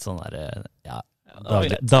man litt sånn der,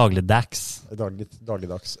 dagligdags.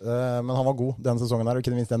 Dagligdags. Men han var god denne sesongen her, og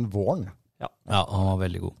ikke minst den våren. Ja, han var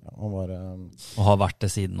veldig god. Ja, han var, og har vært det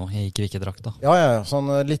siden nå, i Kvikkedrakta. Ja, sånn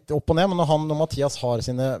litt opp og ned, men når Mathias har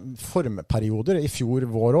sine formperioder, i fjor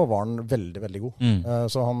vår også, var han veldig, veldig god.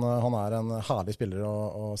 Så han er en herlig spiller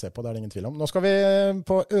å se på, det er det ingen tvil om. Nå skal vi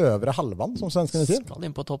på øvre halvvann, som svenskene sier. Skal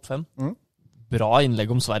inn på topp 5. Bra innlegg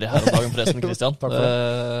om Sverige her om dagen, forresten, Christian. Takk for det.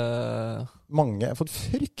 Jeg har fått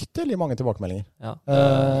fryktelig mange tilbakemeldinger. Ja.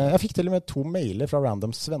 Jeg fikk til og med 2 mailer fra random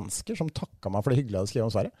svensker som takket meg for det hyggelige jeg hadde skrevet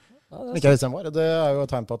om Sverige. Ikke jeg visste hvem var. Det er jo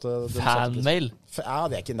et tegn på at... Fanmail? Ja,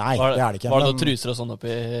 det er ikke... Nei, det er det ikke. Var det noen truser og sånn oppi...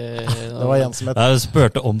 Det var en som het... Jeg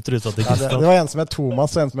spurte om trusa til Kristian. Det var en som het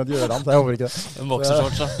Thomas og en som het Gjøran, så jeg håper ikke det. En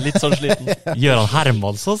boksershorts, litt sånn sliten. Gjøran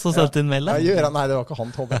Hermansson som sendte inn mail der? Ja, Gjøran, nei, det var ikke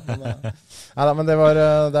han, Tobbe. Men det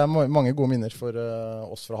er mange gode minner for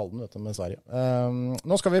oss fra Halden, vet du, med Sverige.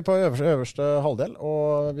 Nå skal vi på øverste halvdel,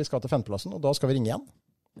 og vi skal til 5. plassen, og da skal vi ringe igjen.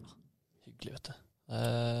 Hyggelig, vet du.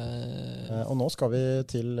 Og nå skal vi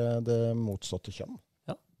til det motsatte kjønn.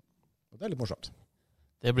 Ja. Det er litt morsomt.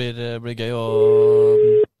 Det blir gøy,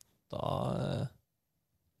 og da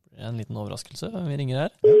blir det en liten overraskelse. Vi ringer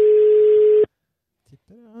her. Ja.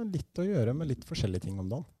 Tipper det har litt å gjøre med litt forskjellige ting om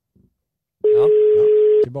dagen. Ja.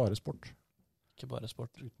 Ikke bare sport.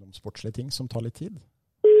 Utenom sportslige ting som tar litt tid.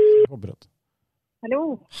 Så jeg håper at...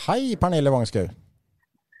 Hallo. Hei, Pernille Wangskau.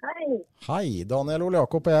 Hei, Daniel Ole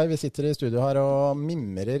Jakob og jeg, vi sitter i studio her og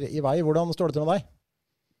mimrer i vei. Hvordan står det til med deg?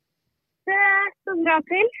 Det står bra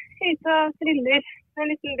til. Ute og striller. En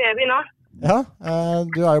liten baby nå. Ja,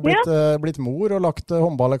 du er jo blitt mor og lagt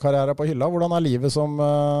håndballkarriere på hylla. Hvordan er livet som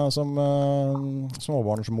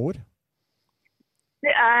småbarnsmor?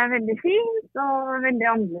 Det er veldig fint og veldig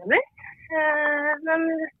annerledes. Men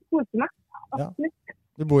koser meg. Absolutt. Ja.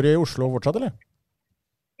 Du bor i Oslo fortsatt, eller?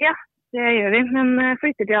 Ja. Det gjør vi, men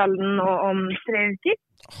flytter til Halden nå om 3 uker.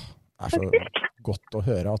 Det er så godt å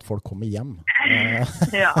høre at folk kommer hjem.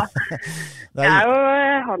 Ja, jeg er jo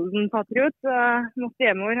Halden-patriot, så måtte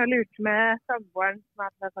hjemover ha lurt med samboeren som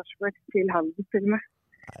er fra Sarpsborg til Halden til meg.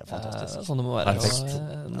 Det er fantastisk. Sånn det må være.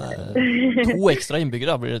 2 ekstra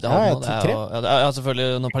innbyggere blir det til Halden. Ja,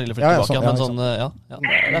 selvfølgelig når Pernille flytter tilbake, men sånn,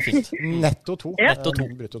 det er fint. Netto 2. Ja.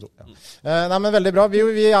 Brutto 2. Ja. Nei, men veldig bra.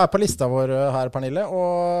 Vi er på lista vår her, Pernille,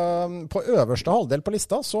 og på øverste halvdel på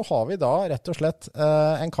lista så har vi da rett og slett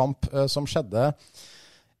en kamp som skjedde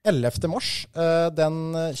 11. mars i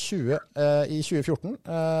 2014.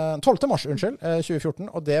 12. mars,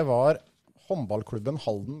 2014, og det var håndballklubben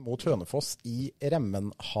Halden mot Hønefoss i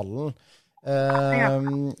Remmenhallen.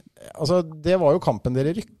 Altså, det var jo kampen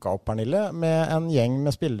dere rykket opp, Pernille, med en gjeng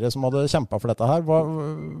med spillere som hadde kjempet for dette her.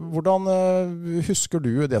 Hvordan husker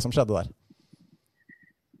du det som skjedde der?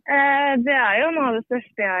 Det er jo noe av det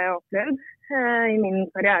største jeg har opplevd i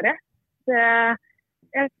min karriere.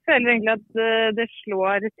 Jeg føler egentlig at det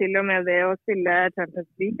slår til og med det å spille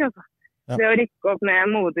Champions League. Altså. Det å rykke opp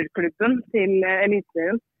med moderklubben til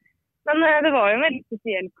Eliteserien. Men det var jo en veldig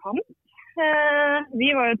spesiell kamp. Vi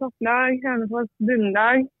var jo topplag, Hønefoss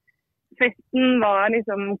bunnlag. Festen var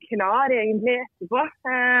liksom klar egentlig etterpå.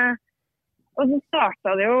 Og så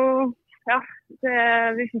startet det jo,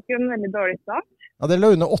 vi fikk jo en veldig dårlig start. Ja, det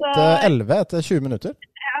lå under 8-11 etter 20 minutter.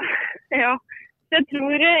 Ja, så jeg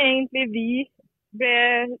tror egentlig vi ble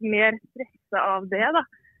mer stresset av det da.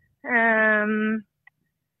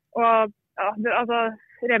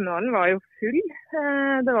 Remmenhallen var jo full.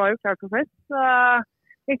 Det var jo klart for fest. Så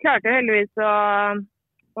vi klarte heldigvis å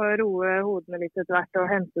roe hodene litt etter hvert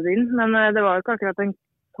og hente det inn. Men det var jo ikke akkurat en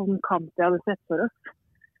sånn kamp jeg hadde sett for oss.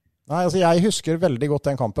 Nei, altså jeg husker veldig godt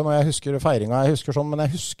den kampen, og jeg husker feiringa, men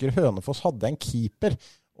jeg husker Hønefoss hadde en keeper.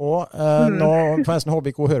 Og nå får jeg nesten håpe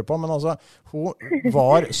ikke hun hører på, men altså, hun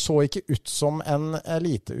så ikke ut som en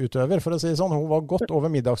eliteutøver, for å si det sånn. Hun var godt over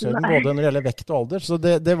middagshøyden, både når det gjelder vekt og alder, så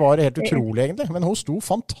det var helt utrolig egentlig. Men hun sto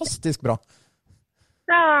fantastisk bra.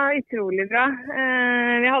 Ja, utrolig bra.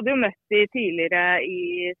 Vi hadde jo møtt de tidligere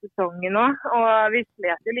i sesongen nå, og vi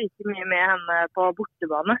slet jo like mye med henne på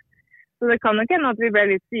bortebane. Så det kan nok hende at vi ble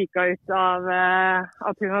litt syka ut av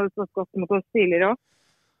at hun hadde stått godt mot oss tidligere også.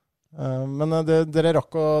 Men dere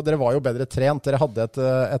var jo bedre trent. Dere hadde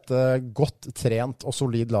et godt trent og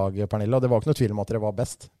solid lag, Pernille, og det var ikke noe tvil om at dere var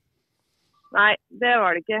best. Nei, det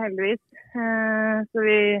var det ikke, heldigvis. Så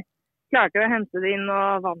vi klarte jo å hente det inn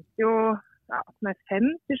og vant jo med 5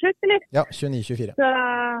 til slutt, eller? Ja, 29-24.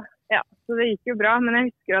 Så det gikk jo bra, men jeg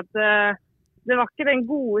husker at det var ikke den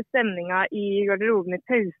gode stemningen i garderoben i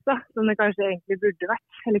pausa, som det kanskje egentlig burde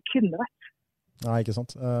vært, eller kunne vært. Nei, ikke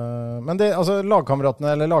sant. Men det, altså,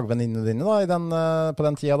 lagkameratene eller lagvenninnene dine da, på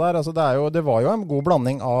den tida der, altså, det var jo en god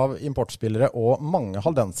blanding av importspillere og mange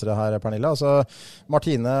haldensere her, Pernille. Altså,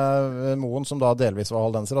 Martine Moen, som da delvis var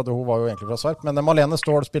haldenser, hun var jo egentlig fra Sarp, men Malene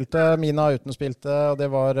Ståhl spilte, Mina Uten spilte, og det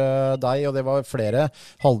var deg, og det var flere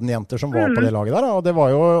Halden-jenter som var på det laget der, og det var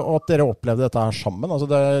jo at dere opplevde dette her sammen. Altså,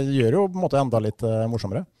 det gjør jo på en måte enda litt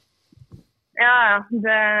morsommere. Ja,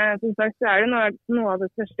 som sagt så det noe av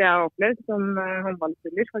det største jeg har opplevd som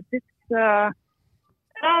håndballspiller, faktisk. Så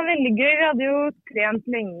veldig gøy. Vi hadde jo trent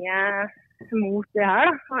lenge mot det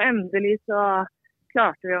her, da. Og endelig så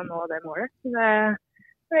klarte vi å nå det målet. Så det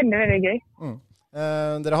veldig, veldig gøy.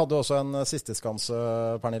 Dere hadde også en siste skanse,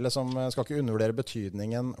 Pernille, som skal ikke undervurdere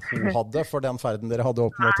betydningen hun hadde for den ferden dere hadde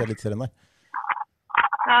opp mot elitserien der.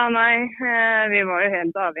 Ja, nei. Vi var jo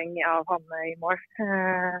helt avhengig av Hanne i mål.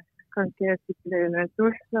 Kan ikke sitte det under en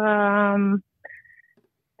stol. Så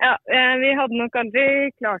vi hadde nok aldri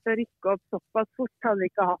klart å rykke opp såpass fort. Hadde vi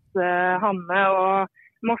ikke hatt Hanne og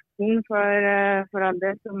Morten for all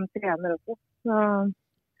det som trener også. Så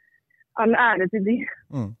all ære til de.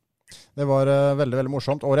 Det var veldig, veldig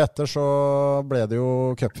morsomt. Året etter så ble det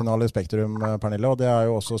jo cupfinale i Spektrum, Pernille, og det er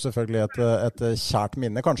jo også selvfølgelig et kjært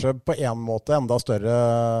minne. Kanskje på en måte enda større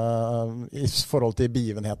i forhold til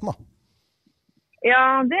begivenheten, da.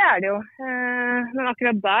 Ja, det det jo. Men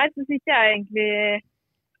akkurat der så sitter jeg egentlig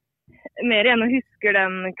mer igjen og husker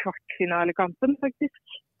den kvartfinalekampen,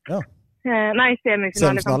 faktisk. Ja. Nei,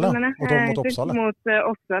 semifinalekampen, mener jeg. Mot Oppsal. Mot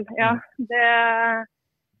Oppsal, ja.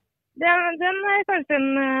 Den kanskje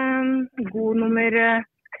en god nummer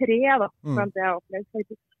 3, da, blant det jeg har opplevd,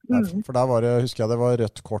 faktisk. Ja, for der husker jeg det var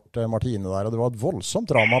rødt kort Martine der, og det var et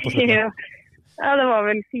voldsomt drama på slutten. Ja, det var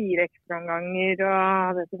vel 4 ekstraomganger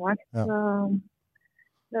og det som var. Ja. Så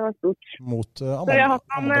det var stort. Så jeg har hatt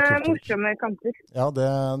noen morsomme kamper. Ja, du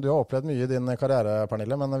har opplevd mye i din karriere,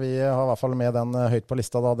 Pernille, men vi har i hvert fall med den høyt på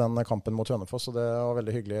lista, da, den kampen mot Hønefoss, og det var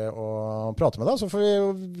veldig hyggelig å prate med deg. Så får vi jo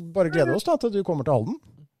bare glede oss da, til du kommer til Halden.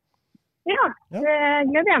 Ja, det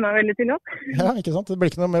gleder jeg meg veldig til nå. Ja, ikke sant?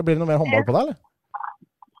 Blir det noe mer håndball på deg, eller?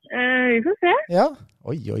 Vi får se. Ja,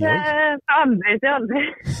 oi. Aldri.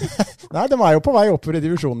 Nei, de er jo på vei oppover i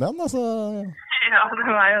divisjonen igjen, altså. Ja,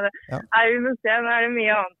 det var jo det. Ja. Nei, vi får se. Nå det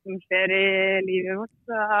mye annet som skjer i livet vårt.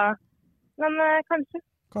 Så... Men kanskje.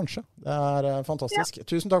 Kanskje. Det fantastisk. Ja.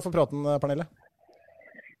 Tusen takk for praten, Pernille.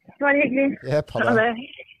 Det var hyggelig. Yep, ha det.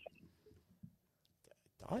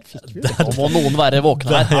 Der fikk vi det. Nå må noen være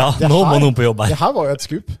våkne her. Ja, nå må noen på jobb her. Det her var jo et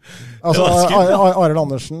skup. Altså, Arild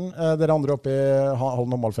Andersen, dere andre oppe i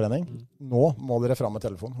Halden håndballforening, nå må dere fram med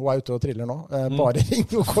telefon. Hun ute og triller nå. Bare ring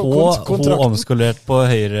og kontrakt. Hun omskolert på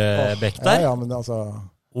høyre bekk der. Ja, men altså...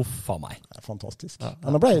 Uff av meg. Det fantastisk. Ja,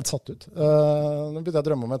 nå ble jeg helt satt ut. Nå begynte jeg å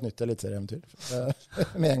drømme om et nytt elitserieeventyr.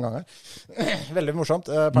 Med en gang her. Veldig morsomt.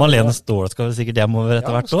 Malene Ståhl skal vel sikkert hjem over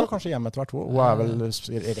etter hvert også? Ja, hun skal kanskje hjem etter hvert. Hun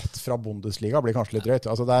vel rett fra Bundesliga, blir kanskje litt drøyt.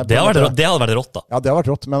 Altså, det hadde vært rått da. Ja, det hadde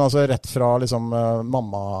vært rått, men altså rett fra liksom,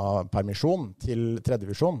 mammapermisjon til 3.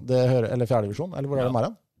 divisjon, eller 4. divisjon, eller hvor det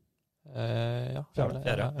mer enn? Ja,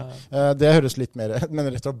 4. Det høres litt mer, men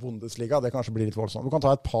rett fra Bundesliga, det kanskje blir litt voldsomt. Du kan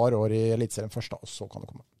ta et par år i elitserien først, da, og så kan du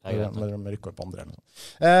komme. Når de rykker opp på andre.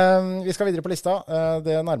 Vi skal videre på lista.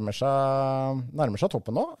 Det nærmer seg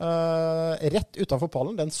toppen nå. Rett utenfor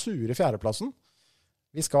pallen, den sure 4. plassen.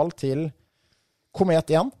 Vi skal til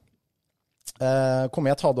Komet 1.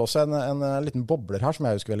 Komet hadde også en liten bobler her som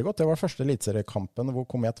jeg husker veldig godt. Det var første elitseriekampen hvor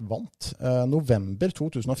Komet vant. November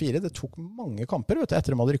 2004. Det tok mange kamper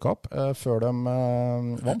etter de hadde rykket opp før de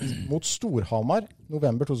vant mot Storhamar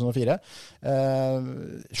november 2004.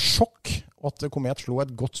 Sjokk at Komet slo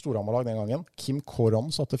et godt Storhamar-lag den gangen. Kim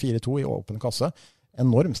Koron satte 4-2 i åpen kasse.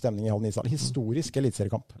 Enorm stemning i Halden ishall. Historisk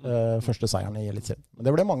elitseriekamp. Første seieren i elitserien. Men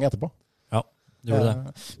det ble mange etterpå. Ja.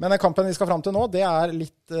 Men kampen vi skal frem til nå, det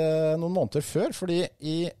litt noen måneder før, fordi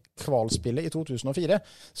i kvalspillet i 2004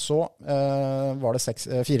 så var det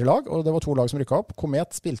 4 lag, og det var 2 lag som rykket opp.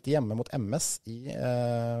 Komet spilte hjemme mot MS i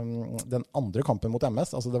den andre kampen mot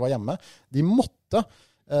MS, altså det var hjemme. De måtte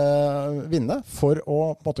vinne for å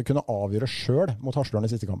på en måte kunne avgjøre selv mot Haslørn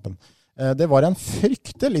i siste kampen. Det var en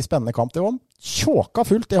fryktelig spennende kamp. Det var tjåka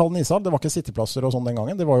fullt i Halden ishall. Det var ikke sitteplasser og sånn den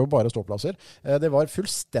gangen. Det var jo bare ståplasser. Det var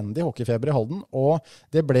fullstendig hockeyfeber i Halden, og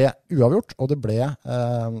det ble uavgjort, og det ble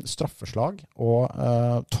straffeslag. Og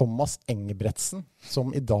Thomas Engebretsen,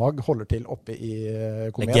 som i dag holder til oppe i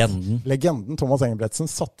Komet. Legenden Thomas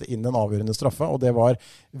Engebretsen satte inn den avgjørende straffe, og det var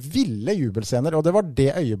ville jubelscener. Og det var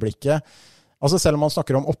det øyeblikket. Altså selv om man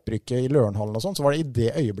snakker om opprykket i Lørenhallen og sånn, så var det i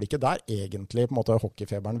det øyeblikket der egentlig på en måte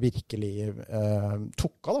hockeyfeberen virkelig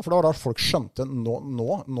tok av. Da. For da var det folk skjønte,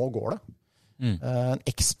 nå går det. En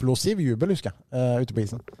eksplosiv jubel, husker jeg, ute på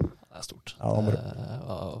isen. Det er stort. Ja, det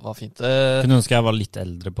var fint. Kunne ønske jeg var litt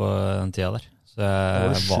eldre på den tida der. Så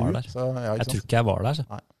jeg var der. Så, ja, jeg tror ikke jeg var der. Så.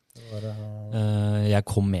 Nei. Jeg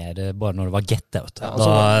kom mer bare når det var gett, vet du.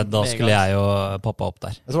 Da skulle jeg og pappa opp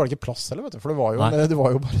der. Så var det ikke plass heller, vet du. For det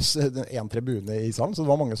var jo bare en tribune i salen, så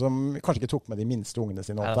det var mange som kanskje ikke tok med de minste ungene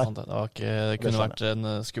sine opp der. Det kunne vært en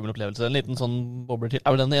skummel opplevelse. En liten sånn bobler til.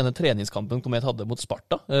 Er vel den ene treningskampen Komet hadde mot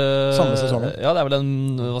Sparta? Samme sesongen. Ja, det er vel den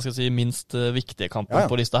minst viktige kampen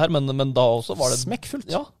på lista her, men da også var det smekkfullt.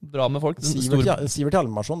 Ja, bra med folk. Sivert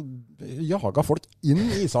Hjalmarsson jaga folk inn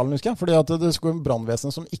i ishallen, husker jeg, fordi at det skulle en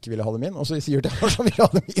brannvesen som ikke ville ha dem inn, og så sier det som ville ha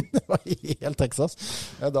dem inn. Det var helt Texas.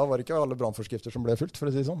 Da var det ikke alle brannforskrifter som ble fulgt, for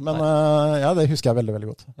å si sånn. Men ja, det husker jeg veldig, veldig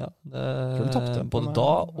godt. Ja, både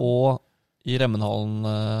da og i Remmenhallen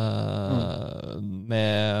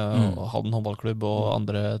med Halden håndballklubb og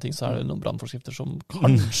andre ting, så er det noen brannforskrifter som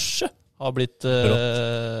kanskje har blitt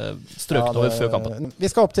strøket over før kampen. Vi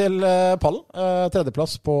skal opp til pallen.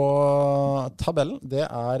 Tredjeplass på tabellen. Det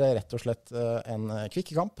er rett og slett en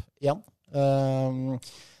kvikkekamp igjen.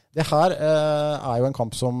 Det her er jo en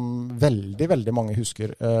kamp som veldig, veldig mange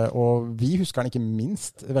husker, og vi husker den ikke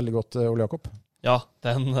minst veldig godt, Ole Jakob. Ja,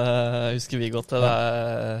 den husker vi godt.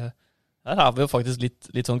 Her har vi jo faktisk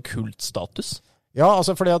litt sånn kultstatus. Ja,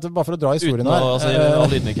 altså fordi at bare for å dra historien her. Uten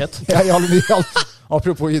all ydmykhet.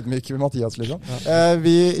 Apropos ydmyk Mathias, liksom.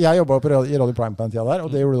 Jeg jobbet i Radio Prime på den tida der,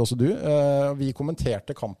 og det gjorde også du. Vi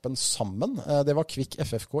kommenterte kampen sammen. Det var Kvikk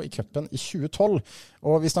FFK i cupen i 2012.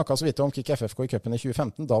 Og vi snakket så vidt om Kvikk FFK i cupen i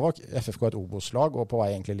 2015. Da var FFK et Obos-lag og på vei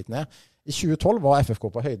egentlig litt ned. I 2012 var FFK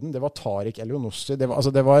på høyden. Det var Tariq Elionossi. Det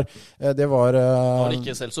var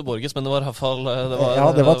ikke Celso Borges, men det var i hvert fall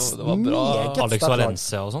det var bra. Alex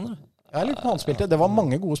Valencia og sånn, eller? Jeg lurer på han spilte. Det var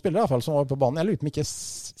mange gode spillere i hvert fall som var på banen. Jeg lurer på om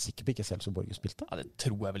sikkert på ikke Celso Borges spilte. Ja, det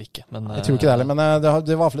tror jeg vel ikke. Men, jeg tror ikke det heller, men det var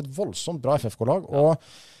i hvert fall et voldsomt bra FFK-lag. Ja. Og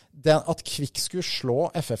at Kvikk skulle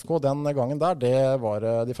slå FFK den gangen der, det var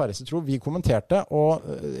de færreste tror. Vi kommenterte, og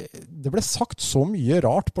det ble sagt så mye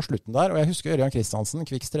rart på slutten der. Og jeg husker Ørjan Kristiansen,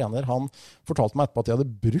 Kvikks trener, han fortalte meg etterpå at de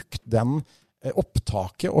hadde brukt den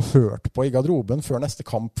opptaket og hørt på i garderoben før neste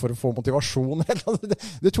kamp for å få motivasjon.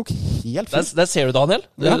 Det tok helt fint. Der ser du, Daniel.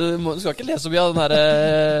 Ja. Du skal ikke lese så mye av den her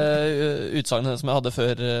utsagnet som jeg hadde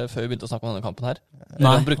før vi begynte å snakke om denne kampen her.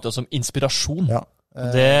 Han brukte det som inspirasjon. Ja.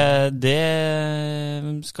 Det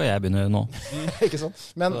skal jeg begynne nå. Ikke sant?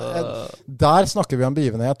 Men der snakker vi om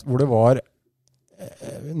begivenhet hvor det var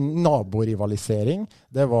naborivalisering,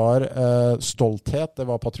 det var stolthet, det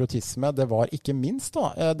var patriotisme, det var ikke minst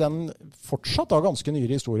den fortsatt ganske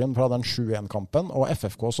nyere historien fra den 7-1-kampen, og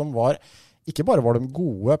FFK som var, ikke bare var de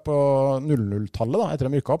gode på 00-tallet etter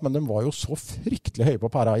de rykket opp, men de var jo så fryktelig høye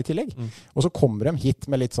på pæra i tillegg. Og så kommer de hit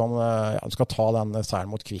med litt sånn, de skal ta den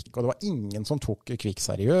seieren mot Kvikk, og det var ingen som tok Kvikk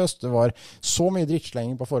seriøst, det var så mye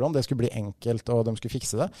drittslenging på forhånd, det skulle bli enkelt, og de skulle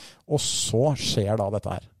fikse det, og så skjer da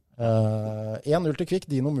dette her. 1-0 til Kvikk,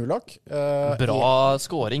 Dino Mulak. Bra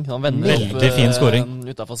scoring. Han vender veldig fin scoring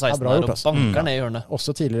utenfor 16 der og banker ned i hjørnet.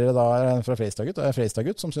 Også tidligere da fra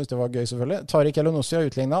Freistad-gutt, som synes det var gøy selvfølgelig. Tariq Elionossi har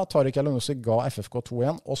utlignet. Tariq Elionossi ga FFK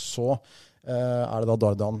 2-1, og så er det da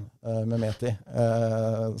Dardan Mehmeti,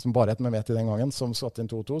 som bare het Mehmeti den gangen, som satt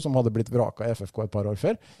inn 2-2, som hadde blitt vraka i FFK et par år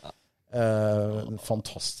før. En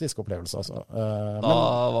fantastisk opplevelse, altså. Da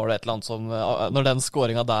var det et eller annet som, når den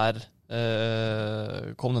scoringen der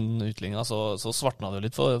kom den utligningen, så svartna det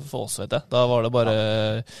litt for oss, vet jeg. Da var det bare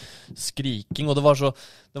skriking, og det var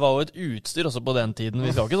jo et utstyr også på den tiden.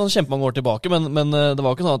 Vi skal ikke sånn kjempemange år tilbake, men det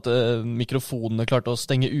var ikke sånn at mikrofonene klarte å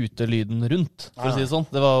stenge ute lyden rundt, for å si det sånn.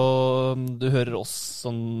 Det var jo, du hører oss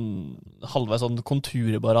sånn halvveis sånn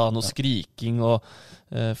konturer bare av noe skriking og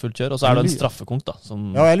fullt kjør, og så er det en straffekonk da som...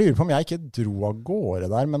 Ja, jeg lurer på om jeg ikke dro av gårde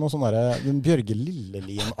der med noe sånn der Bjørge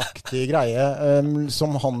Lillelien-aktig greie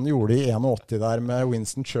som han gjorde i 81 der med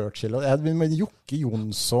Winston Churchill og med Jokke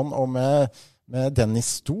Jonsson og med Med Dennis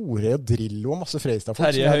Store og Drillo og masse Fredrikstad-folk.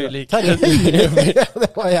 Terje Høylik. Terje Høylik. Det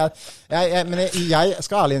var men jeg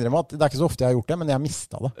skal ærlig innrømme at det ikke så ofte jeg har gjort det, men jeg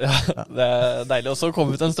mistet det. Ja, det deilig. Og så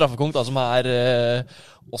kommer vi til en straffekonk da, som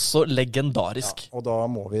også legendarisk. Ja, og da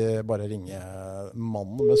må vi bare ringe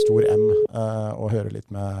mannen med stor M og høre litt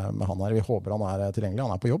med han her. Vi håper han tilgjengelig.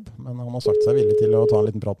 Han på jobb, men han har sagt seg villig til å ta en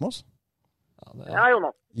liten prat med oss. Ja,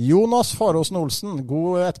 Jonas. Jonas Faråsen Olsen,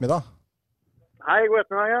 god ettermiddag. Hei, god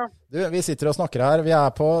ettermiddag, ja. Du, vi sitter og snakker her. Vi er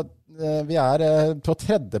på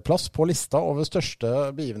tredjeplass på lista over største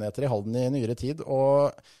begivenheter i Halden i nyere tid. Og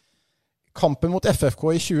kampen mot FFK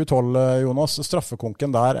i 2012, Jonas,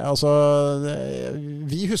 straffekonken der. Altså,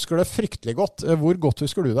 vi husker det fryktelig godt. Hvor godt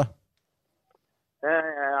husker du det? Det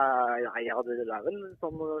vel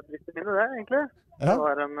sånn litt minne det, egentlig. Ja. Det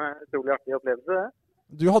var en utrolig artig opplevelse, det.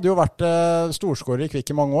 Du hadde jo vært storskårer i Kvikk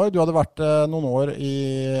i mange år. Du hadde vært noen år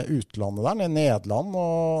i utlandet der, i Nederland.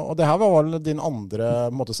 Og det her var vel din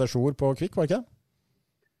andre sesjon på Kvikk, var det ikke det?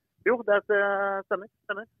 Jo, det stemmer.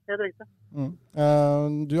 Helt riktig.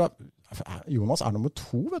 Jonas nummer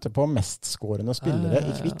 2 på mestskårende spillere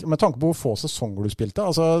i Kvikk. Med tanke på hvor få sesonger du spilte.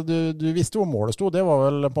 Altså, du visste hvor målet sto. Det var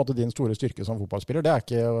vel på en måte din store styrke som fotballspiller. Det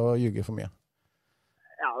ikke å ljuge for mye.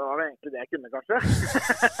 Ja, det var vel egentlig det jeg kunne, kanskje.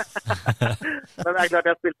 Men det klart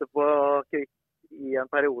jeg spilte på Kvikk i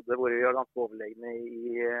en periode hvor vi var ganske overlegne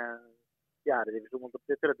i 4. divisjon og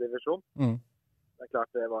til 3. divisjon. Det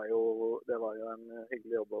klart det var jo en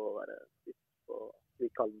hyggelig jobb å være spilt på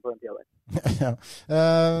Kvikk-Halden på den tida der. Ja.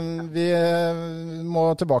 Vi må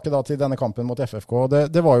tilbake da til denne kampen mot FFK.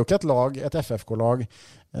 Det var jo ikke et FFK-lag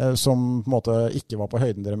som på en måte ikke var på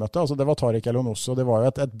høyden dere møtte. Altså, det var Tariq Elonos, og det var jo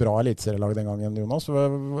et bra elitserielag den gangen, Jonas.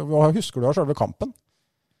 Hva husker du av selve kampen?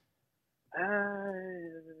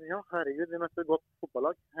 Ja, herregud, vi møtte et godt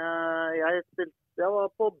fotballag. Jeg var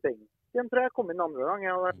på benken, tror jeg kom inn andre gang.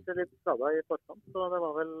 Jeg har vært litt skadet i forkant, så det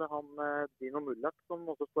var vel han Dino Mullak som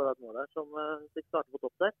også skåret et mål der, som fikk starte på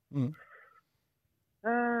topp der.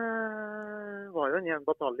 Det var jo en jevn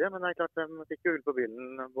batalje, men det klart de fikk jo hull på bilen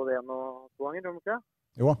både 1 og 2 ganger, tror du ikke?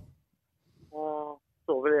 Jo. Og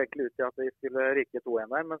så vel egentlig ut til at vi skulle ryke 2-1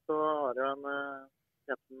 der, men så var det jo en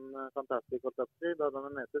Captain Fantastic Fantastic, da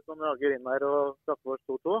den Metis som rager inn der og straffer oss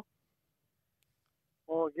 2-2.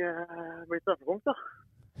 Og blir straffekonk da.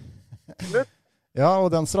 Ja, og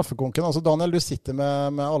den straffekonken, altså Daniel, du sitter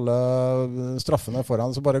med alle straffene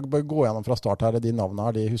foran, så bare gå gjennom fra start her. De navnene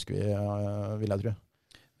her, de husker vi, vil jeg tro.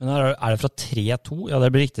 Men er det fra 3-2? Ja, det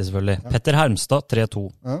blir riktig selvfølgelig. Ja. Petter Hermstad, 3-2.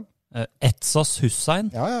 Ja. Etsas Hussein,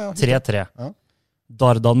 3-3. Ja.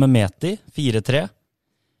 Dardan Mehmeti, 4-3.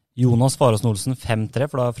 Jonas Faråsen Olsen, 5-3,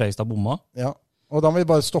 for da har Fredrikstad bomma. Ja. Og da må vi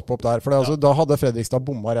bare stoppe opp der, for altså, da hadde Fredrikstad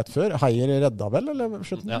bomma rett før. Heier redda vel, eller?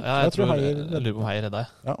 Ja, jeg tror lurer på Heier redda.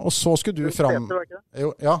 Ja, og så skulle du fram... Jo,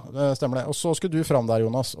 ja, stemmer det. Og så skulle du fram der,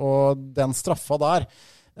 Jonas, og den straffa der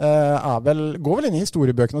går vel inn i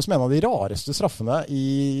historiebøkene som en av de rareste straffene i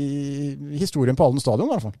historien på Halden stadion,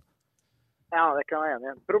 i hvert fall. Ja, det kan jeg være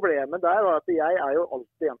enig i. Problemet der var at jeg jo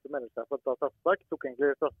alltid en som melder seg for å ta straffespark. Tok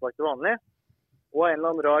egentlig straffespark til vanlig. Og av en eller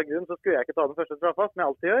annen rar grunn så skulle jeg ikke ta den første straffa, som jeg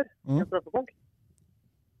alltid gjør, en straffekonk.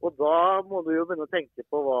 Og da må du jo begynne å tenke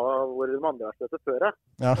på hvor de andre har støttet før deg.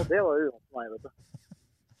 Ja. Og det var jo uansett meg, vet du.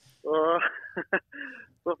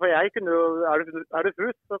 Så for jeg kunne jo, er du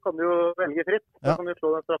fus, så kan du jo velge fritt. Da kan du slå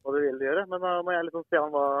den straffa du vil gjøre. Men da må jeg liksom se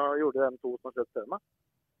han gjorde den 2 som skjøtt før meg.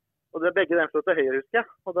 Og det begge dem slått til høyre, husker jeg.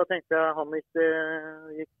 Og da tenkte jeg han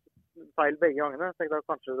gikk feil begge gangene. Jeg tenkte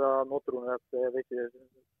kanskje nå tror jeg at vi ikke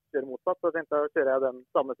kjører motsatt. Så tenkte jeg kjører jeg den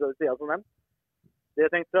samme siden som dem. Det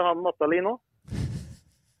tenkte han Nathalie nå.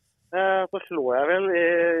 Så slår jeg vel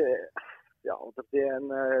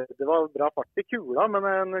det var bra fart i kula, men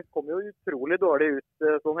den kom jo utrolig dårlig ut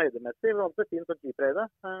sånn høydemessig. Det var ganske fint sånn keeperhøyde.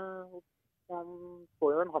 Han får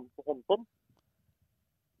jo en hånd på den.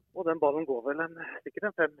 Og den ballen går vel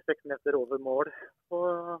sikkert 5-6 meter over mål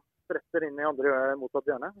og spretter inn i andre motsatt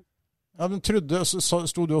hjørne. Ja, men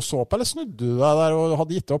sto du og så på, eller snudde du deg der og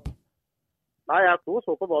hadde gitt opp? Nei, jeg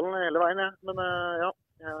så på ballen hele veien, jeg. Men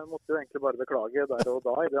jeg måtte jo egentlig bare beklage der og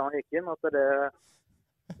da, i det han gikk inn, at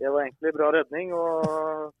det var egentlig bra redning, og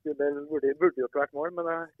det burde jo ikke vært mål, men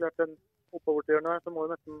det er klart den oppovertørende her, så må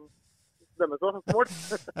jo nesten stemme så mål.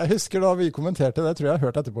 Jeg husker da vi kommenterte det, tror jeg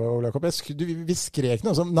hørt etterpå, Ole Jakob. Vi skrek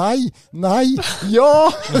noe som, nei, ja!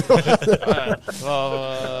 Jeg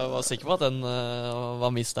var sikker på at den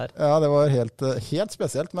var mist der. Ja, det var helt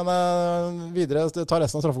spesielt, men videre, ta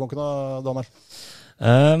resten av straffekonken, Daniel.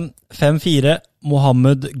 5-4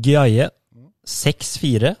 Mohammed Giaye,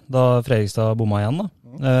 6-4 da Fredrikstad bomma igjen da.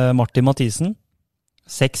 Martin Mathisen,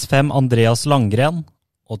 6-5 Andreas Langgren,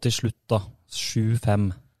 og til slutt da 7-5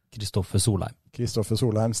 Kristoffer Solheim. Kristoffer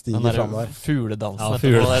Solheim Den stiger der fram der. fugledansen. Ja,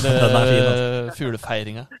 Den er fin.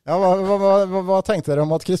 Fuglefeiringa. Ja, hva tenkte dere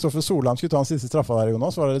om at Kristoffer Solheim skulle ta den siste straffa der,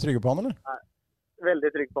 Jonas? Var dere trygge på han, eller?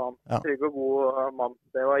 Veldig trygg på han. Ja. Trygg og god mann.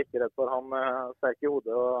 Det var jeg ikke redd for. Han sterk i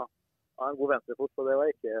hodet og har en god venstrefot, så det var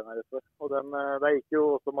jeg ikke redd for. Og der gikk jo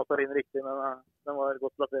også Massarin riktig, men den var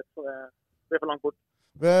godt plassert, så det ble for langt bort.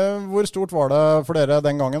 Hvor stort var det for dere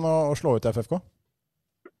den gangen å slå ut FFK?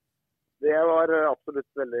 Det var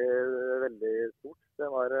absolutt veldig, veldig stort. Det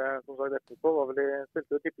var, som sagt, FFK var vel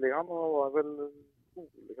spilte jo tippeligaen og var vel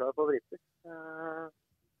soleklare favoritter.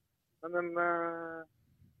 Men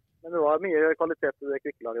det var mye kvalitet i det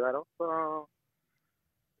kvikkelaget der også.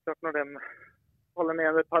 Så når de holder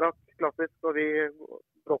ned et parak klassisk, og vi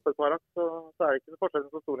dropper et parak, så er det ikke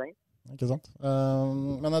forskjellen så stor lenger. Ikke sant?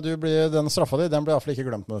 Men den straffa di, den ble i hvert fall ikke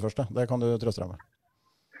glemt med det første. Det kan du trøste deg med.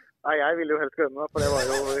 Nei, jeg ville jo helst glemme det, for det var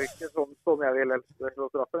jo ikke sånn jeg ville helst slå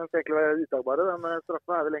straffer. Den skal egentlig være utagbare. Den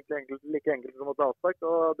straffen er vel egentlig like enkelt som å ta avspark,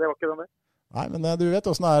 og det var ikke den det. Nei, men du vet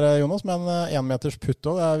hvordan det er, Jonas, men 1 meters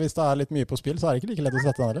putt også, hvis det er litt mye på spill, så er det ikke like lett å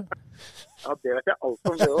sette den der. Ja, det vet jeg alt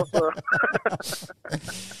om det også.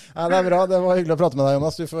 Nei, det er bra. Det var hyggelig å prate med deg,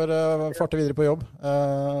 Jonas. Du får farte videre på jobb.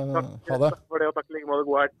 Takk for det, og takk like måte.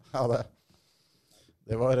 God helg. Ja,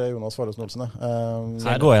 det var Jonas Forholdsnolsen. Så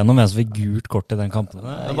jeg går gjennom hvem som fikk gult kort i den kampen.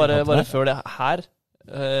 Bare før det her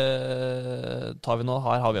tar vi nå,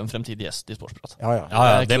 her har vi en fremtidig gjest i Sportsprat.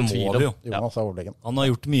 Ja, det må vi jo. Jonas er overlegen. Han har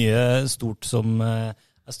gjort mye stort som er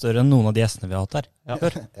større enn noen av de gjestene vi har hatt her.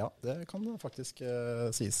 Ja, det kan faktisk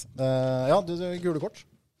sies. Ja, du gule kort.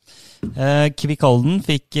 Kvik Halden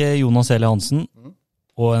fikk Jonas Eli Hansen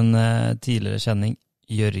og en tidligere kjenning,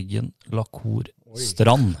 Jørgen Lacour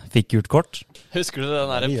Strand, fikk gult kort. Husker du den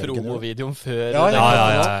der promovideoen før?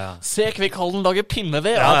 Ja. Se Kvik Halden lage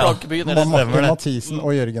pinneved! Martin Mathisen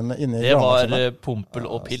og Jørgen inne i det var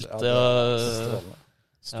pumpel og pilt.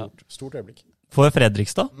 Stort øyeblikk. For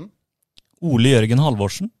Fredrikstad, Ole Jørgen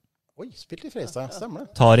Halvorsen. Oi, spilt i Freistad, stemmer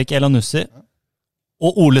det. Tarik Elanussi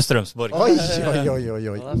og Ole Strømsborg. Oi.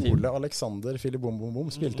 Ole Alexander Filibom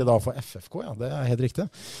spilte da for FFK, ja, det er helt riktig.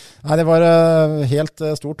 Nei, det var helt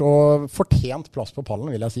stort og fortjent plass på pallen,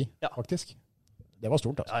 vil jeg si, faktisk. Det var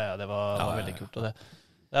stort, altså. Ja, det var veldig kult. Og det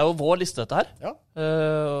er jo vår liste dette her. Ja.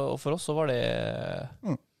 Og for oss så var det...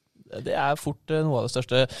 Det er fort noe av det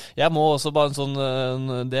største. Jeg må også bare en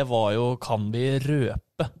sånn... Det var jo, kan vi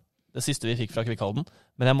røpe, det siste vi fikk fra Kvik Halden.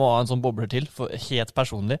 Men jeg må ha en sånn bobler til, for helt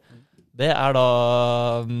personlig. Det er da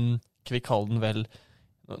Kvik Halden vel...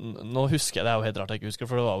 Nå husker jeg, det er jo helt rart jeg ikke husker,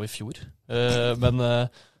 for det var jo i fjor. Men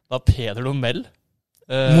da Peder Lomell...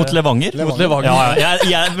 Mot Levanger?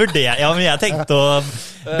 Ja, men jeg tenkte å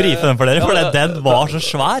brife den for dere, for den var så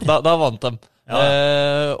svær. Da vant de.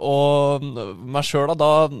 Og meg selv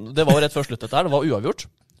da, det var jo rett før slutt dette her, det var uavgjort.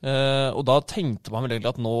 Og da tenkte man vel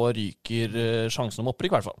egentlig at nå ryker sjansen om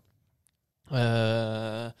opprykk i hvert fall.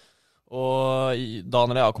 Og da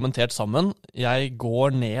når jeg har kommentert sammen, jeg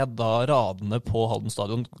går ned da radene på Halden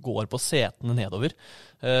stadion, går på setene nedover,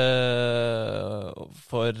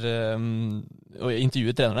 for å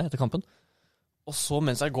intervjue trenerne etter kampen. Og så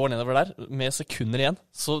mens jeg går nedover der, med sekunder igjen,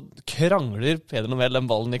 så krangler Peder Novel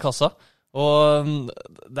den ballen i kassa. Og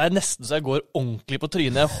det er nesten så jeg går ordentlig på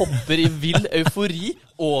trynet. Jeg hopper i vill eufori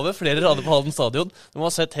over flere rader på Halden stadion. Det må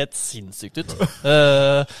ha sett helt sinnssykt ut.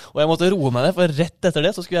 Og jeg måtte roe meg ned, for rett etter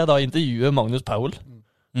det så skulle jeg da intervjue Magnus Powell.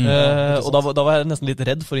 Og da var jeg nesten litt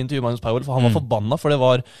redd for å intervjue Magnus Powell, for han var forbanna, for det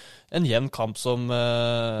var en jevn kamp som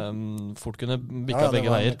fort kunne bikka begge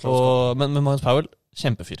veier. Men Magnus Powell,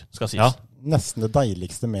 kjempefyr, skal sies. Ja. Nesten det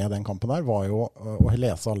deiligste med den kampen her var jo å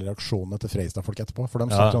lese alle reaksjonene til Freistad-folk etterpå. For de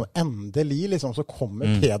sa at endelig liksom, så kommer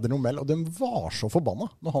Peder Nomell, og de var så forbanna.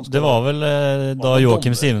 Det var vel da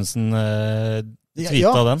Joakim Simensen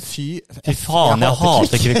tweetet den. Fy faen, jeg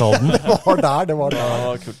hater Kvik Halden. Det var der. Det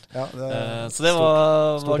var kult. Ja, så det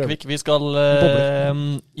var Kvik. Vi skal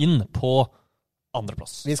inn på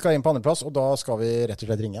andreplass. Vi skal inn på andreplass, og da skal vi rett og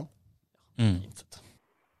slett ringe igjen.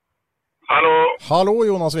 Hallo,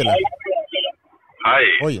 Jonas Ville. Hei.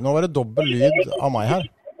 Oi, nå var det dobbel lyd av meg her.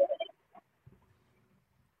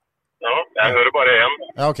 Ja, jeg hører bare én.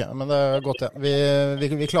 Ja, ok, men det er godt det.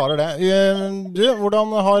 Vi klarer det. Du,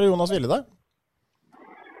 hvordan har Jonas Ville det?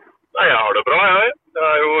 Nei, jeg har det bra, jeg. Det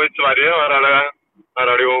er jo i Sverige,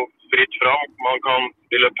 her er det jo fritt fram. Man kan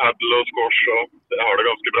spille paddle og squash, og jeg har det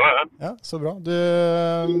ganske bra, jeg. Ja, så bra. Du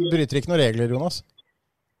bryter ikke noen regler, Jonas?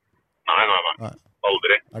 Nei.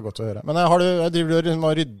 Aldri. Det er godt å høre. Men driver du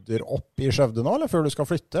og rydder opp i Skjøvde nå, eller før du skal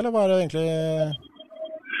flytte, eller hva er det egentlig?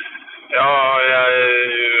 Ja,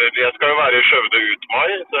 jeg skal jo være i Skjøvde ut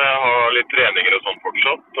mai, så jeg har litt treninger og sånn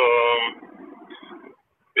fortsatt. Og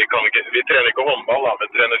vi trener ikke håndball, da, vi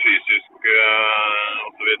trener fysisk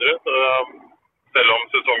og så videre. Så selv om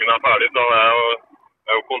sesongen ferdig, så har jeg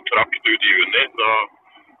jo kontrakt ut I juni, så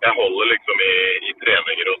jeg holder liksom I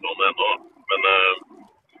treninger og sånn ennå. Men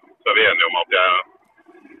så vi enige om at jeg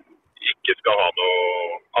ikke skal ha noe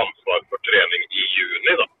ansvar for trening I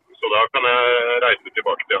juni, da. Så da kan jeg reise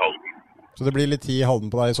tilbake til Halden. Så det blir litt tid I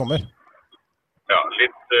Halden på deg I sommer? Ja,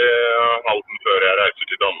 litt Halden før jeg reiser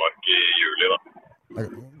til Danmark I juli, da.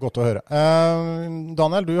 Godt å høre.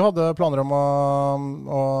 Daniel, du hadde planer om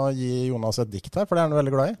å gi Jonas et dikt her, for det han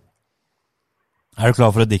veldig glad I. Er du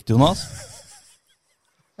klar for et dikt, Jonas?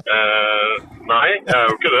 Nei, jeg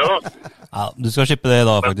jo ikke det, da. Ja, du skal skippe det I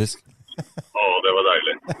dag, faktisk. Det var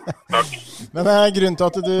deilig. Takk. Men grunnen til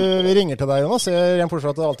at vi ringer til deg, Jonas, rent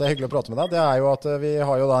fortsatt at det alltid hyggelig å prate med deg, det jo at vi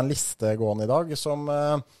har jo da en liste gående I dag som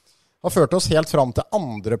har ført oss helt fram til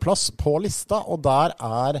andreplass på lista, og der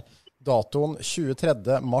datoen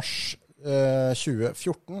 23. mars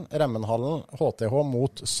 2014, Remmenhallen HTH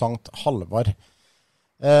mot Sankt Halvard.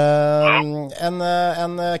 En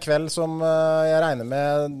kveld som jeg regner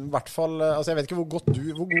med I hvert fall, altså jeg vet ikke hvor god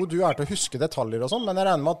du til å huske detaljer og sånn, men jeg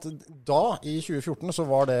regner med at da I 2014 så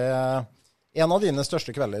var det en av dine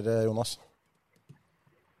største kvelder, Jonas.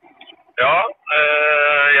 Ja,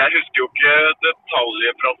 jeg husker jo ikke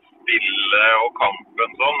detaljer fra spillet og kampen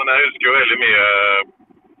sånn, men jeg husker jo veldig mye,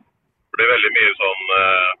 det ble veldig mye sånn,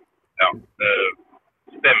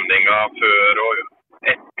 stemninga før og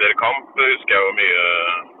etter kamp husker jeg jo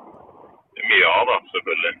mye av da,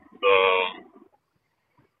 selvfølgelig. Så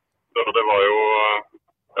det var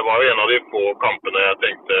jo en av de få kampene jeg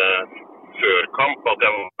tenkte før kamp at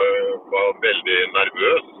jeg var veldig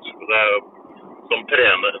nervøs. Som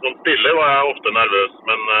spiller var jeg ofte nervøs,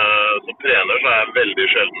 men som trener så jeg veldig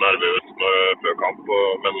sjelden nervøs før kamp.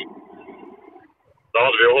 Men da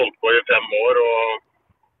hadde vi jo holdt på I 5 år, og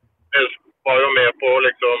jeg var jo med på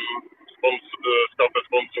liksom skaffe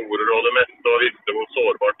sponsorer og det meste, og visste hvor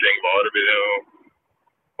sårbart ting var.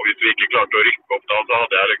 Og hvis vi ikke klarte å rykke opp da, så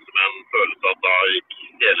hadde jeg liksom en følelse at da gikk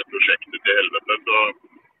hele prosjektet til helvete. Så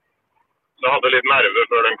jeg hadde litt nerver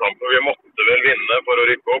før den kampen. Vi måtte vel vinne for å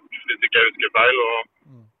rykke opp, hvis ikke jeg husker feil, og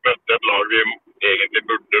møtte et lag vi egentlig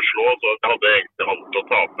burde slå, så jeg hadde egentlig alt å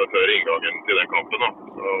tape før inngangen til den kampen da.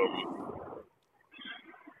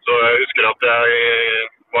 Så jeg husker at jeg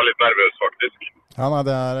var litt nervøs faktisk. Ja, nei,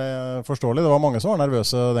 det forståelig. Det var mange som var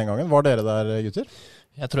nervøse den gangen. Var dere der, gutter?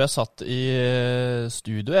 Jeg tror jeg satt I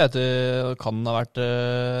studio. Det kan ha vært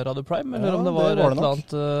Radio Prime, eller om det var et eller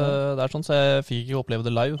annet der sånn, så jeg fikk ikke oppleve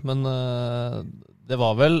det live. Men det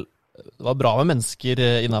var bra med mennesker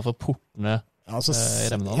innenfor portene I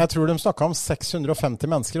Remmenhallen. Jeg tror de snakket om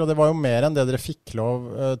 650 mennesker, og det var jo mer enn det dere fikk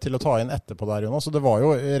lov til å ta inn etterpå der, Jonas. Så det var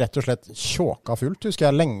jo rett og slett tjåka fullt,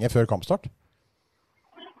 husker jeg, lenge før kampstart.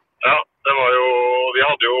 Ja, det var jo, vi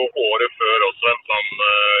hadde jo året før også en sånn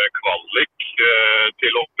kvalik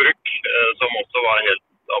til opprykk, som også var helt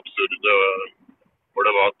absurd, hvor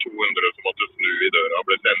det var 200 som måtte snu I døra,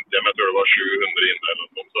 ble sendt hjem, jeg tror det var 700 inne eller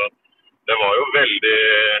noe sånt, så det var jo veldig,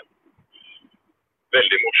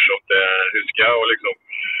 veldig morsomt, det husker jeg, og liksom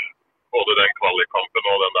både den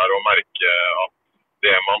kvalikkampen og den der å merke at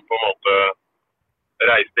det man på en måte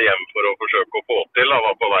reiste hjem for å forsøke å få til, da,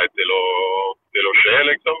 var på vei til å skje,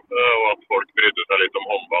 liksom, og at folk brydde seg litt om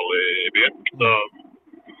håndball I byen. Så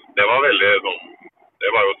det var veldig sånn, det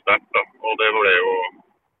var jo sterkt da, og det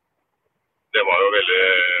var jo veldig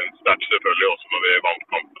sterkt selvfølgelig også når vi vant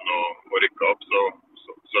kampen og rykket opp,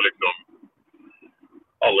 så liksom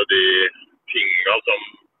alle de tinga som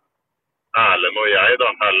Erlend og jeg da,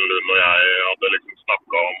 Erlend Lund og jeg hadde liksom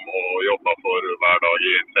snakket om og jobbet for hver dag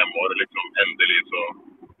I 5 år, liksom endelig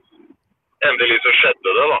så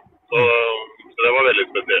skjedde det da, så det var veldig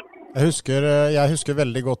spesielt. Jeg husker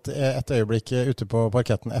veldig godt et øyeblikk ute på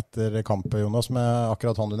parketten etter kamp, Jonas, med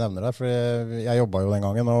akkurat han du nevner der, for jeg jobbet jo den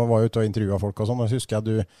gangen og var ute og intervjuet folk og sånn, og så husker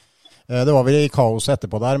jeg det var vel I kaos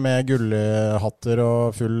etterpå der med gullhatter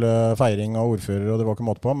og full feiring av ordfører, og det var ikke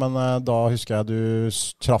måte på, men da husker jeg du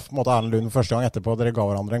traff mot Erlend Lund første gang etterpå, dere ga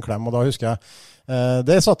hverandre en klem, og da husker jeg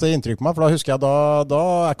det satte inntrykk på meg, for da husker jeg da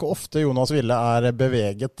ikke ofte Jonas Ville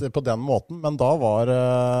beveget på den måten, men da var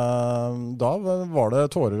det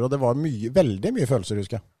tårer, og det var veldig mye følelser,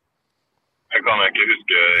 husker jeg. Jeg kan ikke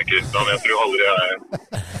huske, Kristian. Jeg tror aldri jeg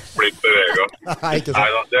blitt beveget. Nei, ikke sant.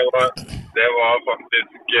 Neida, det var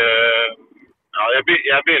faktisk... Ja, jeg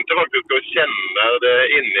begynte faktisk å kjenne det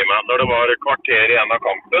inni meg når det var kvarter igjen av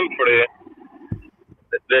kampen, fordi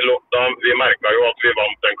vi merket jo at vi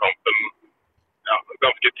vant den kampen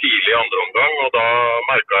ganske tidlig I andre omgang, og da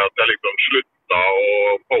merket jeg at jeg liksom slutta å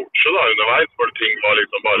coache da underveis, for ting var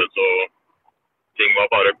liksom bare ting var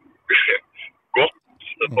bare godt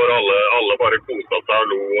for alle. Alle bare koset seg og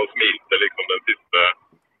lo og smilte liksom den siste.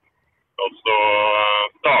 Og så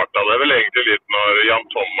startet det vel egentlig litt når Jan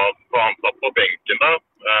Thomas, han satt på benken da.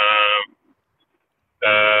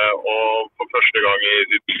 Og for første gang i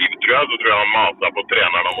sitt liv, tror jeg han maset på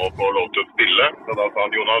treneren om å få lov til å spille. Så da sa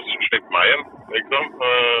han, Jonas, slipp meg inn, liksom.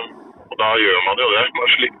 Og da gjør man jo det.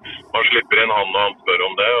 Man slipper inn han og han spør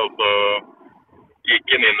om det. Og så gikk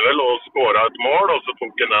han inn vel og skåret et mål, og så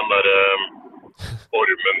tok han den der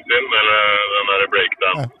ormen sin, eller den der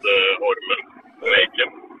breakdance-ormen,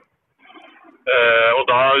 leken. Og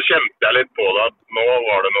da kjente jeg litt på det at nå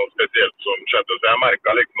var det noe spesielt som skjedde, så jeg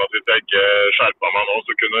merket liksom at hvis jeg ikke skjerpet meg nå,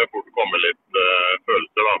 så kunne det fort komme litt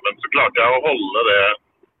følelser da, men så klarte jeg å holde det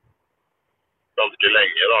ganske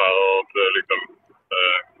lenge da, og liksom,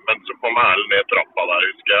 men så kom Erlend ned trappa der,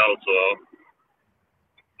 husker jeg, og så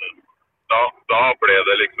da ble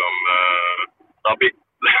det liksom da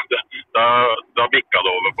bikket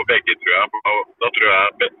det over på begge, tror jeg. Da tror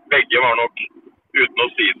jeg begge var nok, uten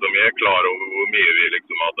å si så mye, klar over hvor mye vi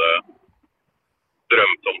liksom hadde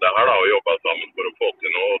drømt om det her da, og jobbet sammen for å få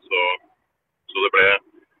til noe, så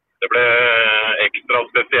det ble ekstra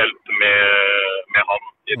spesielt med han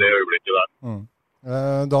i det øyeblikket der.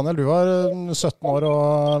 Daniel, du var 17 år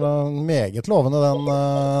og meget lovende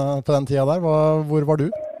på den tiden der. Hvor var du?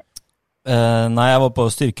 Nei, jeg var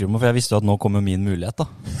på styrkerommet, for jeg visste jo at nå kommer min mulighet da,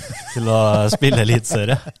 til å spille litt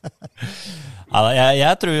større.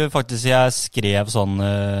 Jeg tror faktisk jeg skrev sånn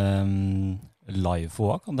live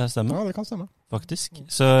for, kan det stemme? Ja, det kan stemme. Faktisk.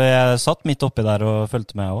 Så jeg satt midt oppi der og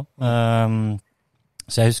følte med også.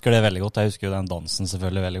 Så jeg husker det veldig godt. Jeg husker jo den dansen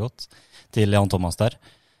selvfølgelig veldig godt til Jan Thomas der.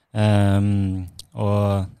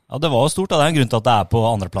 Og ja, det var jo stort, det er en grunn til at det er på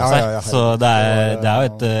andreplass her. Så det er jo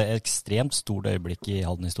et ekstremt stort øyeblikk i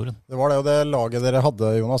Halden-historien. Det var det jo det laget dere hadde,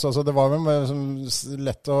 Jonas. Altså, det var vel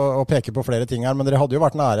lett å peke på flere ting her, men dere hadde jo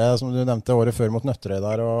vært nære, som du nevnte, året før mot Nøtterøy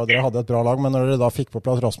der, og dere hadde et bra lag, men når dere da fikk på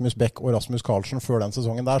plass Rasmus Beck og Rasmus Karlsen før den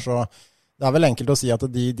sesongen der, så det er vel enkelt å si at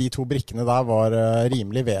de to brikkene der var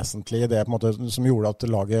rimelig vesentlige i det på en måte, som gjorde at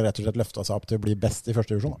laget rett og slett løftet seg opp til å bli best i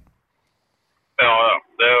første divisjon. Ja.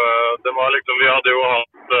 Det var liksom, vi hadde jo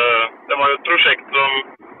hatt, det var jo et prosjekt som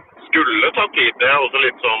skulle ta tid. Det er også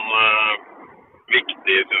litt sånn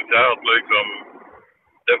viktig, synes jeg, at liksom,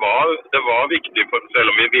 det var viktig, for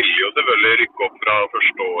selv om vi ville jo selvfølgelig rykke opp fra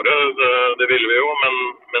første året, det ville vi jo,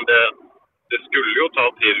 men det skulle jo ta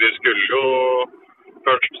tid. Vi skulle jo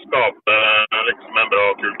først skape liksom en bra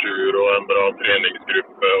kultur og en bra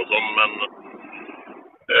treningsgruppe og sånn,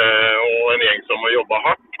 og en gjeng som har jobbet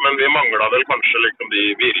hardt, men vi manglet vel kanskje liksom de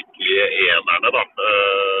virkelige enerne da,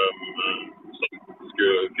 som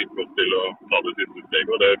fikk oss til å ta det siste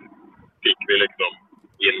steget, og det fikk vi liksom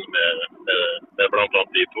inn med blant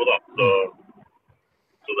annet de to da, så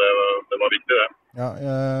det var viktig det.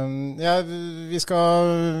 Ja, vi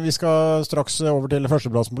skal straks over til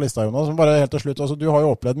førsteplassen på lista, Jonas. Bare helt til slutt, altså, du har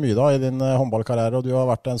jo opplevd mye da i din håndballkarriere, og du har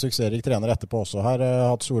vært en suksessrik trener etterpå også her,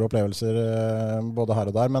 hatt store opplevelser både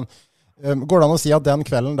her og der, men går det an å si at den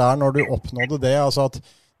kvelden der, når du oppnådde det, altså at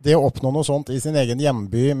det å oppnå noe sånt i sin egen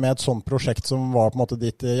hjemby med et sånt prosjekt som var på en måte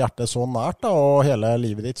ditt hjerte så nært da, og hele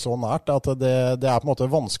livet ditt så nært, at det er på en måte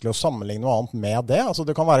vanskelig å sammenligne noe annet med det. Altså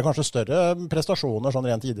det kan være kanskje større prestasjoner sånn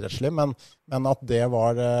rent idrettslig, men at det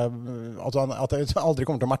var at det aldri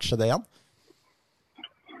kommer til å matche det igjen.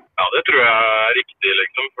 Ja, det tror jeg er riktig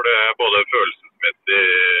liksom, for det er både følelsesmessig,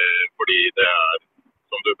 fordi det er,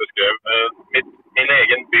 som du beskrev, min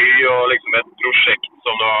egen by og liksom et prosjekt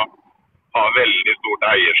som da har veldig stort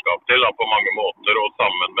eierskap til da, på mange måter, og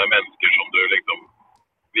sammen med mennesker som du liksom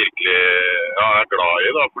virkelig er glad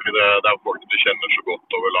i da, fordi det er folk du kjenner så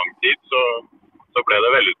godt over lang tid, så ble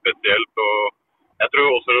det veldig spesielt, og jeg tror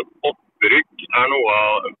også opprykk er noe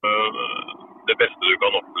av det beste du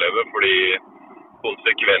kan oppleve, fordi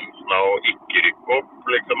konsekvensen av å ikke rykke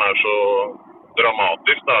opp liksom er så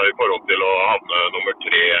dramatisk da, i forhold til å havne nummer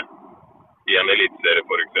 3 i en elitserie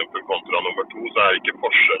for eksempel, kontra nummer 2, så er ikke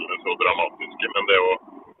forskjellene så dramatiske, men det å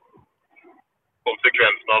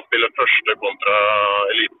konsekvensen av å spille første kontra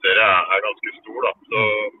elitserie er ganske stor da, så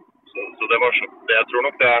det var så, jeg tror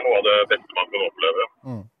nok det er noe av det beste man kan oppleve.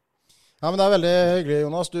 Ja, men det er veldig hyggelig,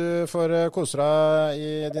 Jonas. Du får kose deg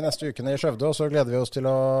i de neste ukene i Skjøvde, og så gleder vi oss til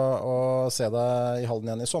å se deg i Halden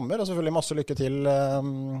igjen i sommer, og selvfølgelig masse lykke til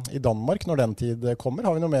i Danmark når den tid kommer.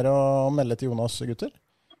 Har vi noe mer å melde til Jonas, gutter?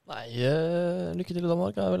 Nei, lykke til i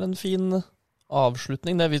Danmark er vel en fin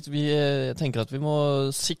avslutning. Vi tenker at vi må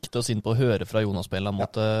sikte oss inn på å høre fra Jonas på en eller annen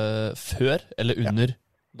måte før eller under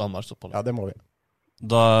Danmarks opphold. Ja, det må vi.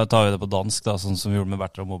 Da tar vi det på dansk, da, sånn som vi gjorde med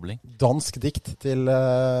Bertrand Mobling. Dansk dikt til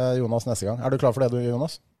Jonas neste gang. Er du klar for det, du,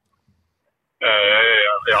 Jonas? Ja,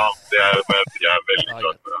 jeg er veldig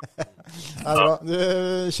klar for det. Det er bra. Du,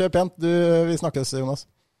 kjør pent. Vi snakkes, Jonas.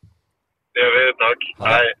 Det gjør vi, takk.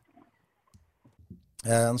 Hei.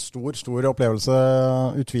 En stor opplevelse,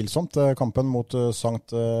 utvilsomt, kampen mot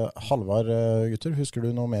Sankt Halvard, gutter. Husker du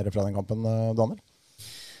noe mer fra den kampen, Daniel?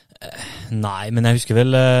 Nei, men jeg husker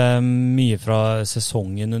vel mye fra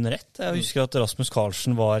sesongen under ett. Jeg husker at Rasmus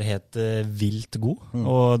Karlsen var helt vilt god,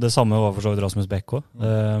 og det samme var for så vidt Rasmus Beck også.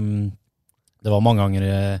 Det var mange ganger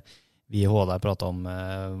vi i HD pratet om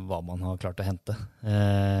hva man har klart å hente.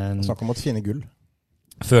 Snakk om å finne gull.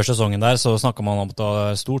 Før sesongen der så snakket man om at det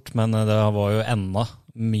var stort, men det var jo enda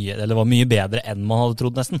mye, eller det var mye bedre enn man hadde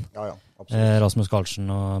trodd nesten. Ja, absolutt. Rasmus Karlsen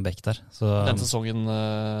og Beck der. Så, den sesongen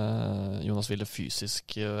Jonas ville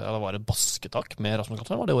fysisk, eller var det basketak med Rasmus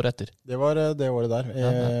Karlsen, var det året etter? Det var det året der,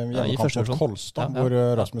 i kamp mot Kolstad, hvor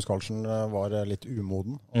Rasmus Karlsen var litt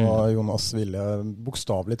umoden, og Jonas ville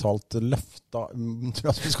bokstavelig talt løfta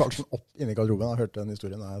Rasmus Karlsen opp inne i garderoben. Jeg hørte den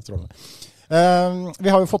historien, det er strålende.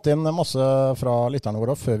 Vi har jo fått inn masse fra lytterne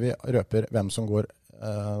våre før vi røper hvem som går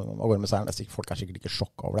av gårde med seieren. Folk er sikkert ikke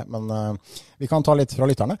sjokket over det, men vi kan ta litt fra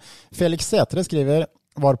lytterne. Felix Setre skriver: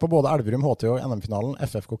 var på både Elverum HT og NM-finalen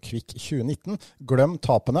FFK Kvikk 2019. Glem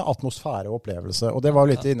tapene, atmosfære og opplevelse. Og det var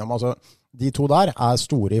jo litt innom, altså, de to der er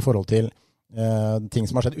store i forhold til ting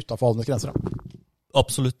som har skjedd utenfor Haldenes grenser.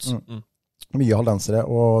 Absolutt. Mye haldensere,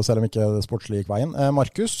 og selv om ikke det sportslige gikk veien.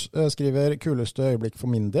 Markus skriver: kuleste øyeblikk for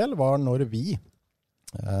min del var når vi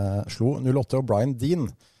slo 08 og Brian Dean.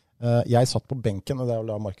 Jeg satt på benken, og det er jo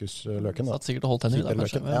da Markus Løken. Satt sikkert og holdt henne i det,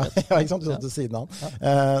 kanskje. Ja, ikke sant? Du satt til siden av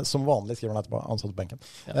han. Som vanlig skriver han etterpå, han satt på benken.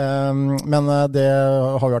 Men det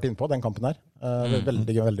har vi vært inne på, den kampen her.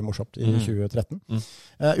 Veldig morsomt i 2013.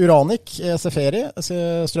 Uranik, Seferi,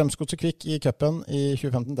 Strømsgodset Kvikk i cupen i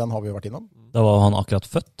 2015, den har vi jo vært innom. Da var han akkurat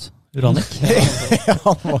født, Uranik.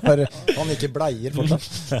 han ikke bleier fortsatt.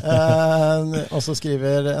 Og så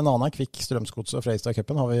skriver en annen, Kvikk, Strømsgodset og Freistad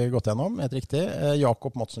cupen har vi gått gjennom, helt riktig.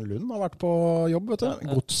 Jakob Madsen Lund har vært på jobb, vet du.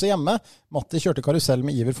 Godset hjemme. Matti kjørte karusell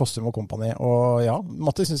med Iver Fossum og kompani. Og ja,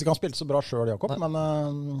 Matti synes ikke han spilte så bra selv, Jakob, men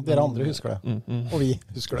dere andre husker det. Og vi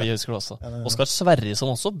husker det. Vi husker det også. Oskar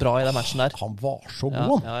Sverrisson også, bra i den matchen der. Han var så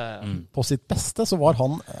god. På sitt beste så var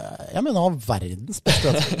han, jeg mener han var verdens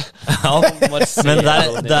beste. Men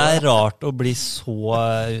det er rart å bli så,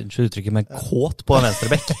 unnskyld uttrykket, men kåt på en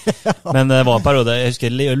venstrebekk. Men det var en periode, jeg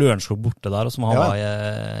husker Lørenskog borte der, og som han var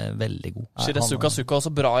veldig god. Shiresuka Suka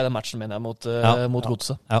også bra i den matchen, mener jeg, mot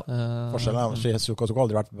Godset. Forskjellen er at Shiresuka Suka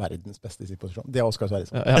aldri vært verdens beste i sin posisjon. Det er Oskar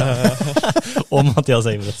Sverrisson. Og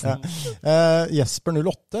Mathias Eivertsen. Jesper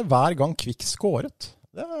 08, hver gang Kvikk skåret.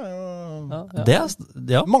 Det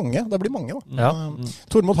er jo mange, det blir mange da.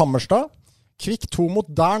 Tormod Hammerstad, Kvikk 2 mot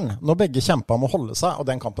Dern, når begge kjempa om å holde seg, og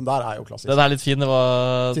den kampen der er jo klassisk. Den er litt fin, det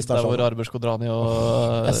var der hvor Arbers Kodrani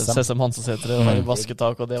og SSM Hansesetre var i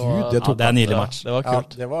basketak, og det var... det er en nydelig match. Det var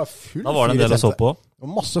kult. Det var full da var det en del å så på. Det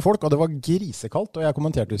var masse folk, og det var grisekaldt, og jeg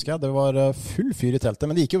kommenterte, husker jeg, det var full fyr i teltet,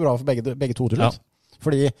 men det gikk jo bra for begge to til slutt.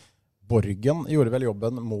 Fordi Borgen gjorde vel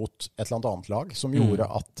jobben mot et eller annet lag, som gjorde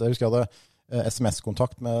at, jeg husker jeg hadde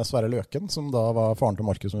SMS-kontakt med Sverre Løken, som da var faren til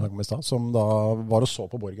Markus, som jeg kom i sted, som da var og så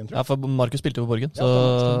på Borgen, tror jeg. Ja, for Markus spilte jo på Borgen. Så...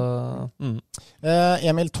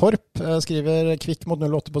 Emil Torp skriver Kvikk mot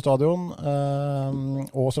 08 på stadion,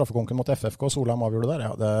 og straffekonken mot FFK, Solheim avgjorde der.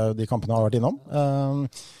 Ja, de kampene har vært innom.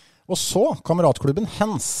 Og så, kameratklubben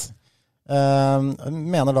Hens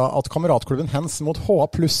mener da at kameratklubben Hens mot HA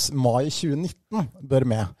pluss mai 2019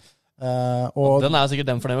 bør med. Og den er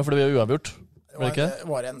sikkert den fornemme, for det blir jo uavgjort. Det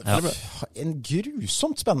var en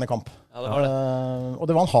grusomt spennende kamp. Ja, det var det. Og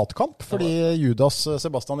det var en hatkamp, fordi Judas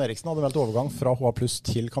Sebastian Eriksen hadde meldt overgang fra HA pluss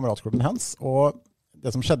til kameratklubben Hens, og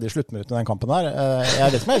det som skjedde i sluttminuttet i den kampen der, jeg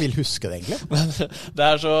vet ikke om jeg vil huske det egentlig. Det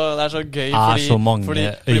er så gøy,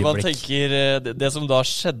 fordi man tenker, det som da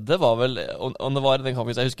skjedde var vel, om det var den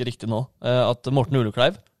kampen, hvis jeg husker riktig nå, at Morten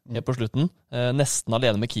Ulekleiv, helt på slutten, nesten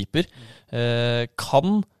alene med keeper,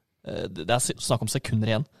 det er snakk om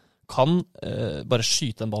sekunder igjen, kan bare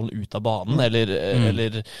skyte den ballen ut av banen, eller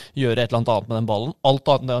gjøre et eller annet med den ballen. Alt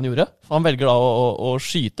annet enn det han gjorde. For han velger da å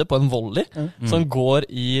skyte på en volley, som går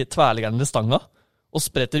i tverrliggeren til stanga, og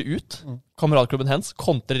spretter ut. Kameratklubben Hens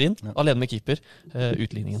kontrer inn, alene med keeper,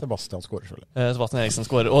 utligningen. Sebastian skårer selv. Sebastian Eriksen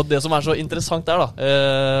skårer. Og det som er så interessant der da,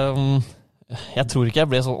 jeg tror ikke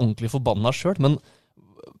jeg ble sånn ordentlig forbannet selv, men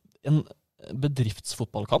en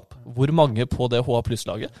bedriftsfotballkamp, hvor mange på det HA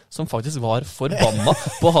Plus-laget som faktisk var forbanna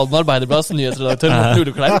på Halden Arbeiderblads nyhetsredaktør Morten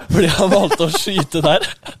Ulekleiv, fordi han valgte å skyte der.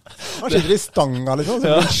 Han sitter i stanga liksom,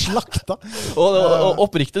 så blir slakta. Og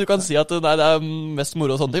oppriktig, du kan si at nei, det er mest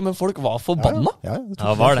moro og sånne ting, men folk var forbanna. Ja,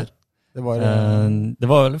 var det. Det var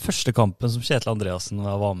vel den første kampen som Kjetil Andreassen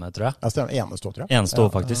var med, tror jeg. Ja, det var eneste år, tror jeg. Eneste år,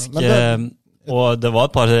 faktisk. Og det var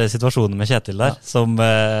et par situasjoner med Kjetil der, som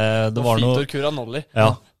det var noe... Fint Kuranolli. Ja.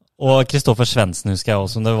 Og Kristoffer Svendsen husker jeg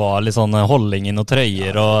også, som det var litt sånn holding og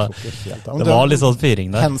trøyer, og det var litt sånn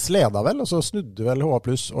fyring der. Hens leda vel, og så snudde vel HA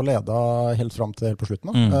Plus og leda helt frem til helt på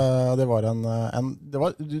slutten. Det var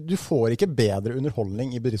du får ikke bedre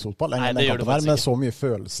underholdning i bedriftsfotball enn den kampen her, med så mye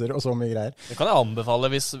følelser og så mye greier. Det kan jeg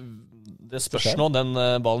anbefale hvis... Det spørs nå, den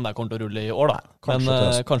ballen der kommer til å rulle i år, da.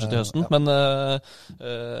 Kanskje til høsten. Men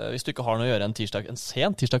hvis du ikke har noe å gjøre en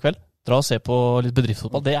sen tirsdag kveld, dra og se på litt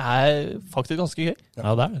bedriftsfotball. Det er faktisk ganske gøy.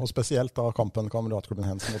 Ja, det er det. Og spesielt da kampen kameratklubben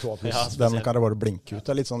Hensen mot 2+. Den kan det bare blinke ut.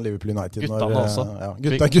 Det er litt sånn Liverpool United. Guttene også. Ja,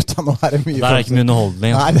 gutta nå er det mye. Der er det ikke mye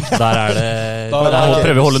underholdning. Der er det... Der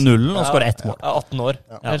prøver vi å holde nullen og skåre 1 mål. Ja, 18 år.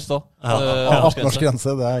 Helst da.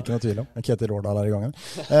 18-årsgrense, det er ikke noe tvil om. Ketil Rårdal er i gangen.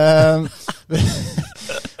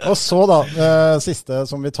 Og så da, siste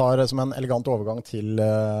som vi tar som en elegant overgang til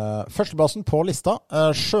førsteplassen på lista.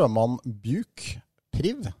 Sjømann Bjuk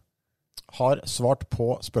Priv har svart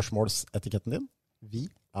på spørsmålsetiketten din. Vi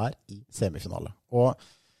er i semifinale. Og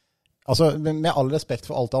altså, med all respekt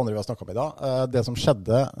for alt det andre vi har snakket om i dag, det som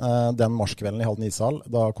skjedde den marskvelden i Halden ishall,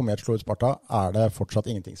 da Komet slo ut Sparta, er det fortsatt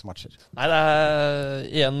ingenting som matcher. Nei, det er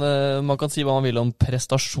igjen, man kan si hva man vil om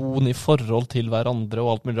prestasjon i forhold til hverandre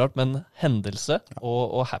og alt mulig rart, men hendelse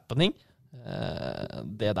og happening,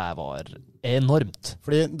 det der var enormt.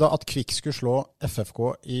 Fordi da at Kvik skulle slå FFK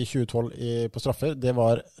i 2012 på straffer, det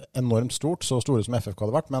var enormt stort, så store som FFK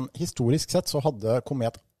hadde vært, men historisk sett så hadde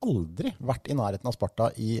Komet aldri vært i nærheten av Sparta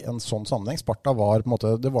i en sånn sammenheng. Sparta var på en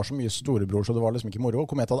måte, det var så mye storebror, så det var liksom ikke moro.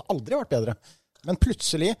 Komet hadde aldri vært bedre. Men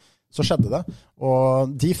plutselig så skjedde det,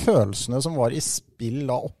 og de følelsene som var i spill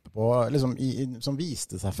da oppe på, liksom som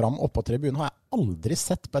viste seg fram oppe på tribunen, har jeg aldri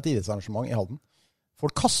sett på et idrettsarrangement i Halden.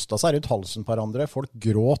 Folk kastet seg rundt halsen på hverandre, folk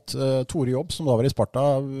gråt. Tore Jobb, som da var i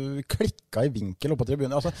Sparta, klikket i vinkel oppe på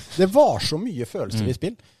tribunen. Altså, det var så mye følelser i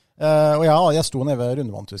spill. Og jeg sto nede ved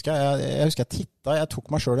rundvant, husker jeg. Jeg husker jeg tittet, jeg tok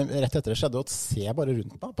meg selv rett etter det skjedde, og se bare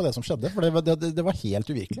rundt meg på det som skjedde, for det var helt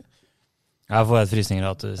uvirkelig. Jeg får et frysninger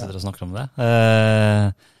av at du sitter og snakker om det.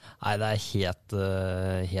 Nei, det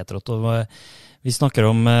er helt rått. Vi snakker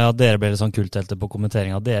om at dere ble litt sånn kulthelter på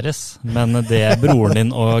kommentering av deres, men det broren din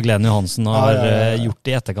og Glenn Johansen har gjort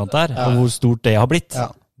i etterkant der, og hvor stort det har blitt.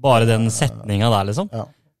 Bare den setningen der, liksom.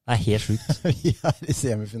 Det er helt sjukt. Vi er i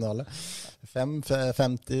semifinale.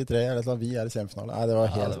 5-53, eller sånn, vi er i semifinale. Nei, det var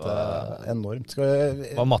helt enormt.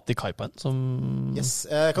 Var Matti Kaipainen som... Yes,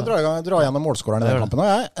 jeg kan dra gjennom målskåreren i den kampen.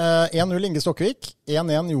 1-0 Inge Stokkevik,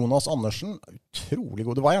 1-1 Jonas Andersen. Utrolig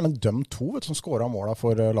god. Det var gjerne dømt 2 som skåret måla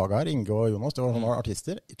for laget her. Inge og Jonas, det var sånne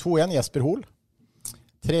artister. 2-1 Jesper Hoel.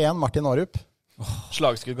 3-1 Martin Arup.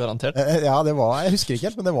 Slagskudd garantert. Ja, det var, jeg husker ikke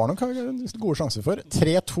helt, men det var noen gode sjanser for.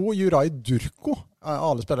 3-2 Juraj Durko.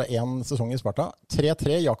 Alle spiller 1 sesong i Sparta.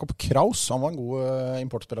 3-3 Jakob Kraus, han var en god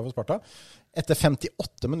importspiller for Sparta. Etter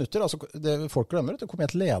 58 minutter, altså folk glemmer det kom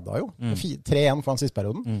helt leda jo. 3-1 for den siste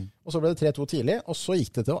perioden. Og så ble det 3-2 tidlig, og så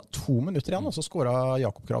gikk det til 2 minutter igjen, og så skåret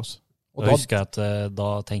Jakob Kraus. Og da husker jeg at da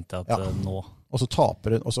tenkte jeg at nå... Og så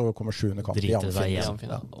taper hun, og så kommer 7. kamp i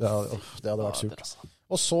Amfinn. Det hadde vært surt.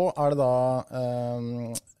 Og så er det da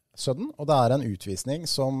Sudden, og det er en utvisning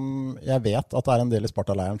som jeg vet at det er en del i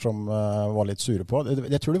Sparta-leiren som var litt sure på.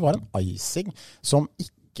 Jeg tror det var en icing som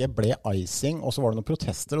ikke ble icing, og så var det noen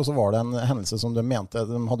protester, og så var det en hendelse som de mente,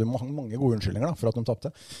 de hadde jo mange gode unnskyldninger da, for at de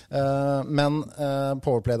tappte. Men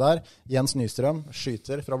powerplay der, Jens Nystrøm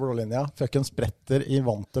skyter fra blålinja, fucken spretter i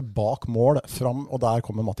vantet bak mål fram, og der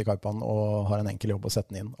kommer Matti Kaipainen og har en enkel jobb å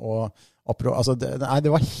sette den inn. Og altså,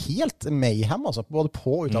 det var helt mayhem, altså, både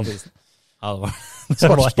på og ut av prisen. Ja,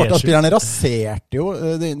 Sparta-spillerne raserte jo,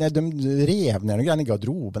 de rev ned noen greier i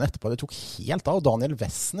garderoben etterpå, det tok helt av, og Daniel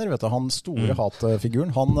Wessner, vet du, han store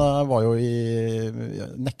hatfiguren, han var jo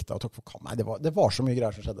nekta å ta for kamp. Nei, det var så mye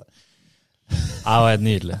greier som skjedde. Det var helt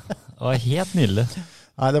nydelig. Det var helt nydelig.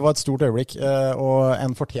 Nei, det var et stort øyeblikk, og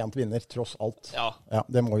en fortjent vinner, tross alt. Ja,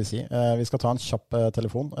 det må vi si. Vi skal ta en kjapp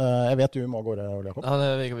telefon. Jeg vet du må gå, Jakob. Ja,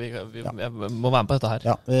 vi må være med på dette her.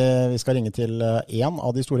 Ja, vi skal ringe til en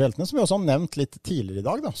av de store heltene, som vi også har nevnt litt tidligere i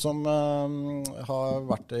dag, da, som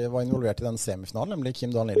var involvert i den semifinalen, nemlig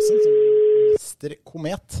Kim Dahl Nielsen, som mister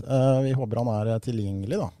Komet. Vi håper han er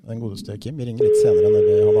tilgjengelig, da, den godeste Kim. Vi ringer litt senere enn det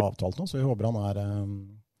vi hadde avtalt nå, så vi håper han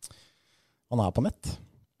er på nett.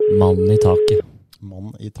 Mannen i taket.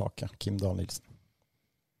 Mann i taket, Kim Dahl Nielsen.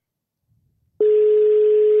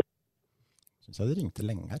 Synes jeg det ringte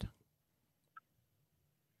lenge her.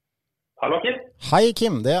 Hallo, Kim. Hei,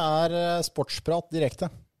 Kim. Det Sportsprat direkte.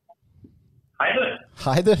 Hei, du.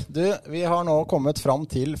 Hei, du. Vi har nå kommet fram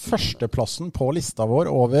til førsteplassen på lista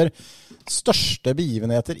vår over største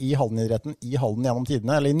begivenheter i Halden-idretten i Halden gjennom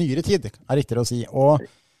tidene, eller i nyere tid, riktigere å si. Og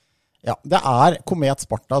ja, det Komet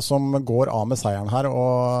Sparta som går av med seieren her,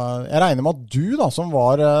 og jeg regner med at du da, som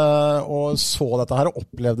var og så dette her og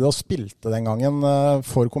opplevde det og spilte den gangen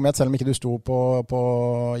for Komet, selv om ikke du sto på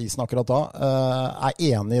isen akkurat da,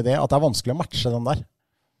 enig i det, at det vanskelig å matche den der?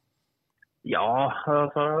 Ja,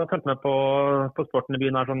 altså, jeg har følt med på sporten i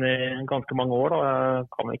byen her sånn i ganske mange år, da. Jeg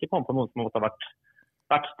kan ikke komme på noen som måtte ha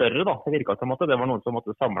vært større, da. Det virket som at det var noen som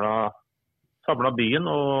måtte samle byen,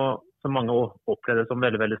 og som mange opplevde som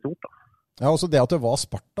veldig, veldig stort, da. Ja, også det at det var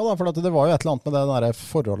Sparta, da, for det var jo et eller annet med det der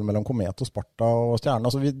forholdet mellom Komet og Sparta og Stjernen.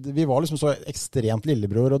 Altså, vi var liksom så ekstremt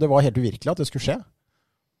lillebror, og det var helt uvirkelig at det skulle skje.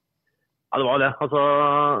 Ja, det var det. Altså,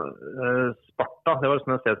 Sparta, det var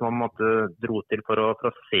liksom et sted som man måtte dro til for å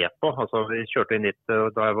se på. Altså, vi kjørte inn dit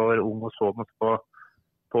da jeg var ung og så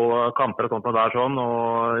på kamper og sånt og der sånn,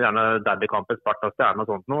 og gjerne derbykamper, Sparta, Stjernen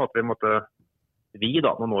og sånt noe, at vi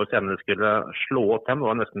da, noen år senere skulle slå opp dem. Det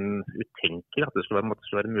var nesten utenkelig at det skulle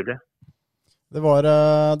være mulig. Det var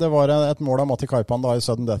et mål av Matti Kaipan da i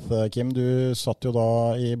Sudden Death, Kim. Du satt jo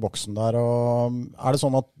da i boksen der, og det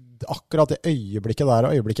sånn at akkurat det øyeblikket der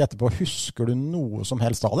og øyeblikket etterpå, husker du noe som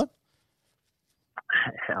helst av det?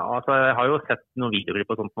 Ja, altså jeg har jo sett noen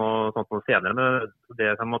videoklipp og sånt noe senere, men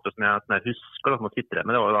det som jeg husker da, som jeg sitter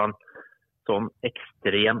med, det var jo da en sånn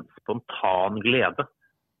ekstrem spontan glede.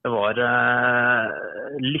 Det var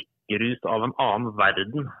lykkerus av en annen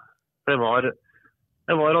verden. Det var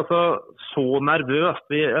altså så nervøst.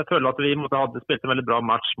 Jeg føler at vi hadde spilt en veldig bra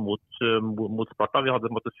match mot Sparta. Vi hadde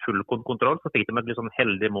full kontroll, så fikk de med et litt sånn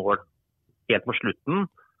heldig mål helt på slutten.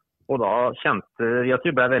 Og da kjente vi at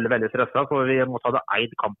vi ble veldig, veldig stresset, for vi hadde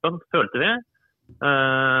eid kampen, følte vi.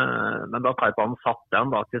 Men da Kaipan satt den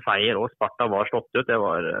da til seier, og Sparta var slått ut, det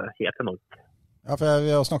var helt enormt. Ja, for vi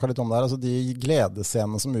har snakket litt om det her. Altså, de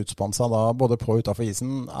gledescenene som utspant seg da, både på og utenfor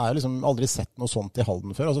isen, jo liksom aldri sett noe sånt i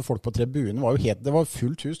Halden før. Altså, folk på tribunen var jo det var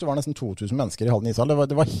fullt hus. Det var nesten 2000 mennesker i Halden ishall.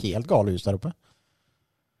 Det var helt gale hus der oppe.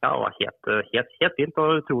 Ja, det var helt fint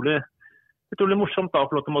og utrolig morsomt da,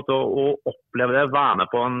 å oppleve det, være med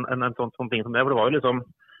på en sånn ting som det. For det var jo liksom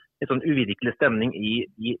en sånn uvirkelig stemning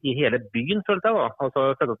i hele byen, følte jeg da. Altså,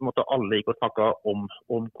 jeg følte at alle gikk og snakket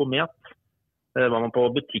om Komet. Var man på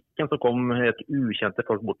butikken, så kom helt ukjente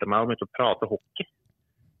folk bort til meg og begynte å prate hockey.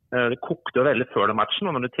 Det kokte jo veldig før den matchen,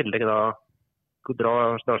 og når du i tillegg da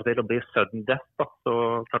drar seg til å bli sudden death, da, så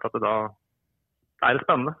klart at da det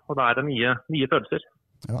spennende, og da det mye følelser.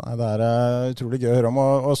 Ja, det utrolig gøy å høre om,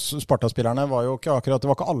 og Sparta-spillerne var jo ikke akkurat, det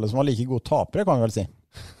var ikke alle som var like gode tapere, kan vi vel si?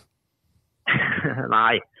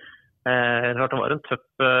 Nei, klart det var en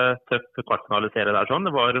tøff kvartfinaliserie der sånn,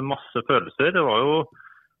 det var masse følelser, det var jo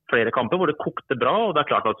flere kamper hvor det kokte bra, og det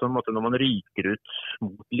klart at når man ryker ut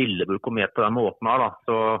mot Lillebror Komet på den måten her, da,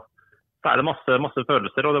 så det masse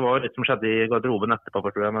følelser, og det var litt som skjedde i garderoben etterpå,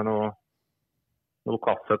 forstår jeg, med noe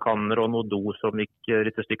kaffekanner og noe do som gikk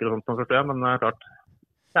rytterstykker og sånt, forstår jeg, men klart,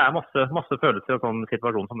 det masse følelser og sånn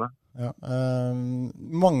situasjon som det. Ja,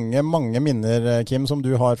 mange minner, Kim, som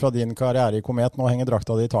du har fra din karriere i Komet. Nå henger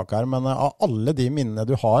drakta di i taket her, men av alle de minnene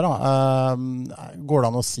du har, går det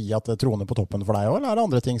an å si at det troner på toppen for deg også, eller det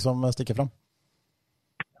andre ting som stikker frem?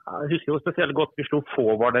 Jeg husker jo spesielt godt vi slo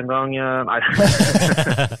forward en gang. Nei,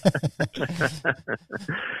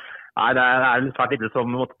 Nei det litt svært lite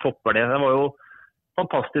som måtte toppe det. Det var jo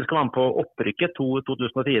fantastisk å være med på opprykket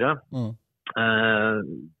 2004.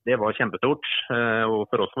 Det var kjempestort, og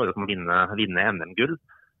for oss var det som å vinne NM-gull.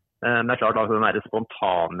 Men det klart at den der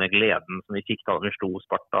spontane gleden som vi fikk da vi slo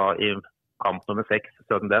Sparta i kamp nummer 6,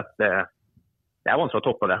 det vanskelig å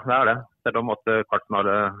toppe det. Det det. Selv om at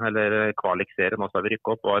kvartfinale eller kvalikserien også har vi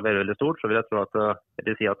rykket opp og veldig, veldig stort, så vil jeg tro at jeg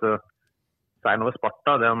vil si at seieren over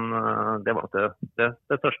Sparta, det var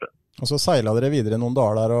det største. Og så seilet dere videre noen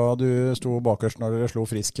dager der, og du sto bakerst når dere slo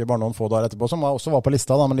Frisk bare noen få dager etterpå, som også var på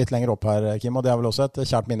lista, da, men litt lenger opp her, Kim, og det vel også et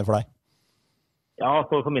kjært minne for deg? Ja,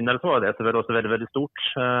 for min del så var det selvfølgelig også veldig, veldig stort.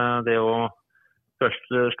 Det å først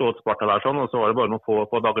slå ut Sparta der sånn, og så var det bare noen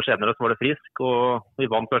få dager senere så var det Frisk, og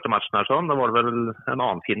vi vant første matchen her sånn. Da var det vel en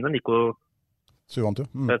annen finne, Nico Suvantu.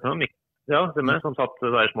 Ja, som satt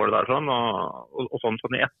veiersmålet der sånn, og sånn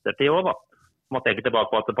i ettertid også da. Man tenker tilbake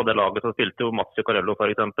på at på det laget så spilte jo Mats Zuccarello for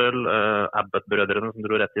eksempel, Abbott-brødrene som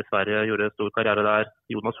dro rett til Sverige, gjorde stor karriere der,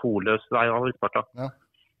 Jonas Holøs, han var i Sparta. Ja.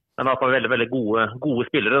 Men det var veldig, veldig gode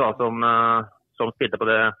spillere da, som spilte på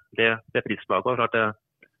det Frisk-laget.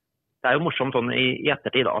 det jo morsomt sånn i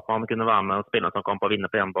ettertid da, at man kunne være med og spille en sånn kamp og vinne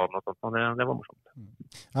på hjemmebane og sånt. Og det var morsomt.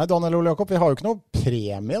 Nei, Daniel Ole Jakob, vi har jo ikke noe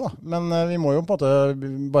premie da, men vi må jo på en måte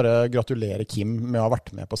bare gratulere Kim med å ha vært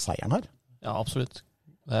med på seieren her. Ja, absolutt.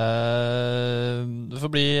 Det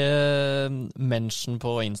får bli mention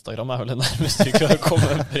på Instagram vel det nærmeste vi kan komme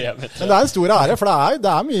en premie til. Men det en stor ære, for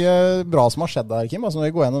det mye bra som har skjedd der, Kim, altså når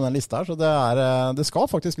vi går gjennom den lista her, så det skal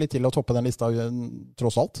faktisk litt til å toppe den lista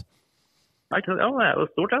tross alt. Ja, det jo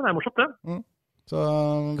stort, det morsomt det. Så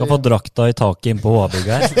Kan få drakta i taket inn på Håbygg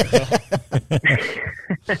her.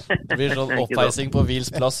 Det blir sånn oppheising på Vils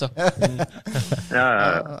plass, ja.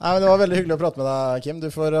 Nei, men det var veldig hyggelig å prate med deg, Kim. Du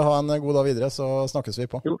får ha en god dag videre, så snakkes vi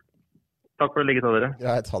på. Jo, takk for å ligge til dere.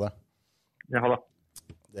 Greit, ha det. Ja, ha det.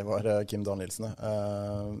 Det var Kim Danielsen.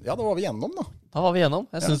 Ja, da var vi gjennom da. Da var vi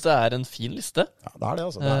gjennom. Jeg synes det en fin liste. Ja, det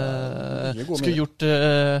det altså. Det skulle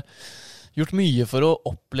gjort mye for å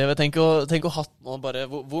oppleve. Tenk å hatt noe bare,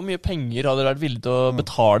 hvor mye penger hadde du vært villig til å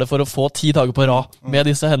betale for å få 10 dager på rad med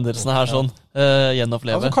disse hendelsene her sånn,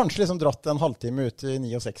 gjenoppleve. Altså kanskje liksom dratt en halvtime ut i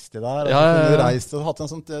 69 der, og reist og hatt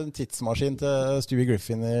en sånn tidsmaskin til Stewie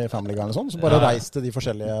Griffin i Family Guy og sånn, så bare reiste de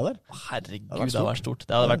forskjellige der. Herregud, det hadde vært stort.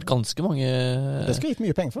 Det hadde vært ganske mange det skulle gitt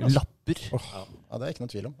mye penger for, altså. Lapper. Ja, det ikke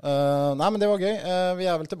noe tvil om. Nei, men det var gøy. Vi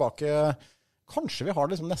vel tilbake. Kanskje vi har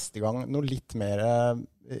liksom neste gang noe litt mer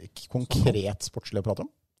konkret sportslig å prate om?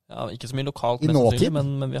 Ja, ikke så mye lokalt,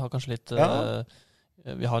 men vi har kanskje litt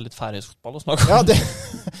vi har litt færøysk fotball å snakke om. Ja, det,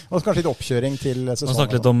 og kanskje litt oppkjøring til sesongen. Og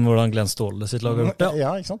snakke litt om hvordan Glenn Ståle sitt lag har gjort det.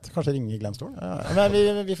 Ja, ikke sant? Kanskje ringe Glenn Ståle. Ja,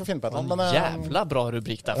 men vi får finne på et eller annet. Jævla bra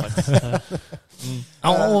rubrikk der, faktisk.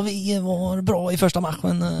 Ja, vi var bra i første match,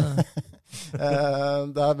 men...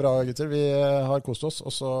 Det bra, gutter. Vi har kost oss,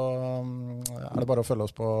 og så det bare å følge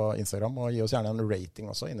oss på Instagram og gi oss gjerne en rating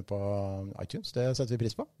også inne på iTunes. Det setter vi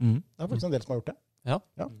pris på. Det faktisk en del som har gjort det. Ja.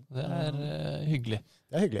 Det hyggelig.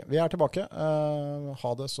 Det hyggelig. Vi tilbake.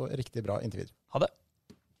 Ha det så riktig bra inntil videre. Ha det.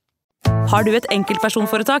 Har du et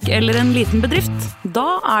enkeltpersonforetak eller en liten bedrift?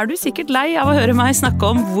 Da du sikkert lei av å høre meg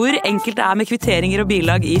snakke om hvor enkelt det med kvitteringer og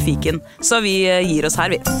bilag i fiken. Så vi gir oss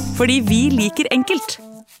her, vi. Fordi vi liker enkelt.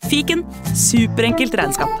 Fiken, superenkelt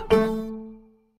regnskap.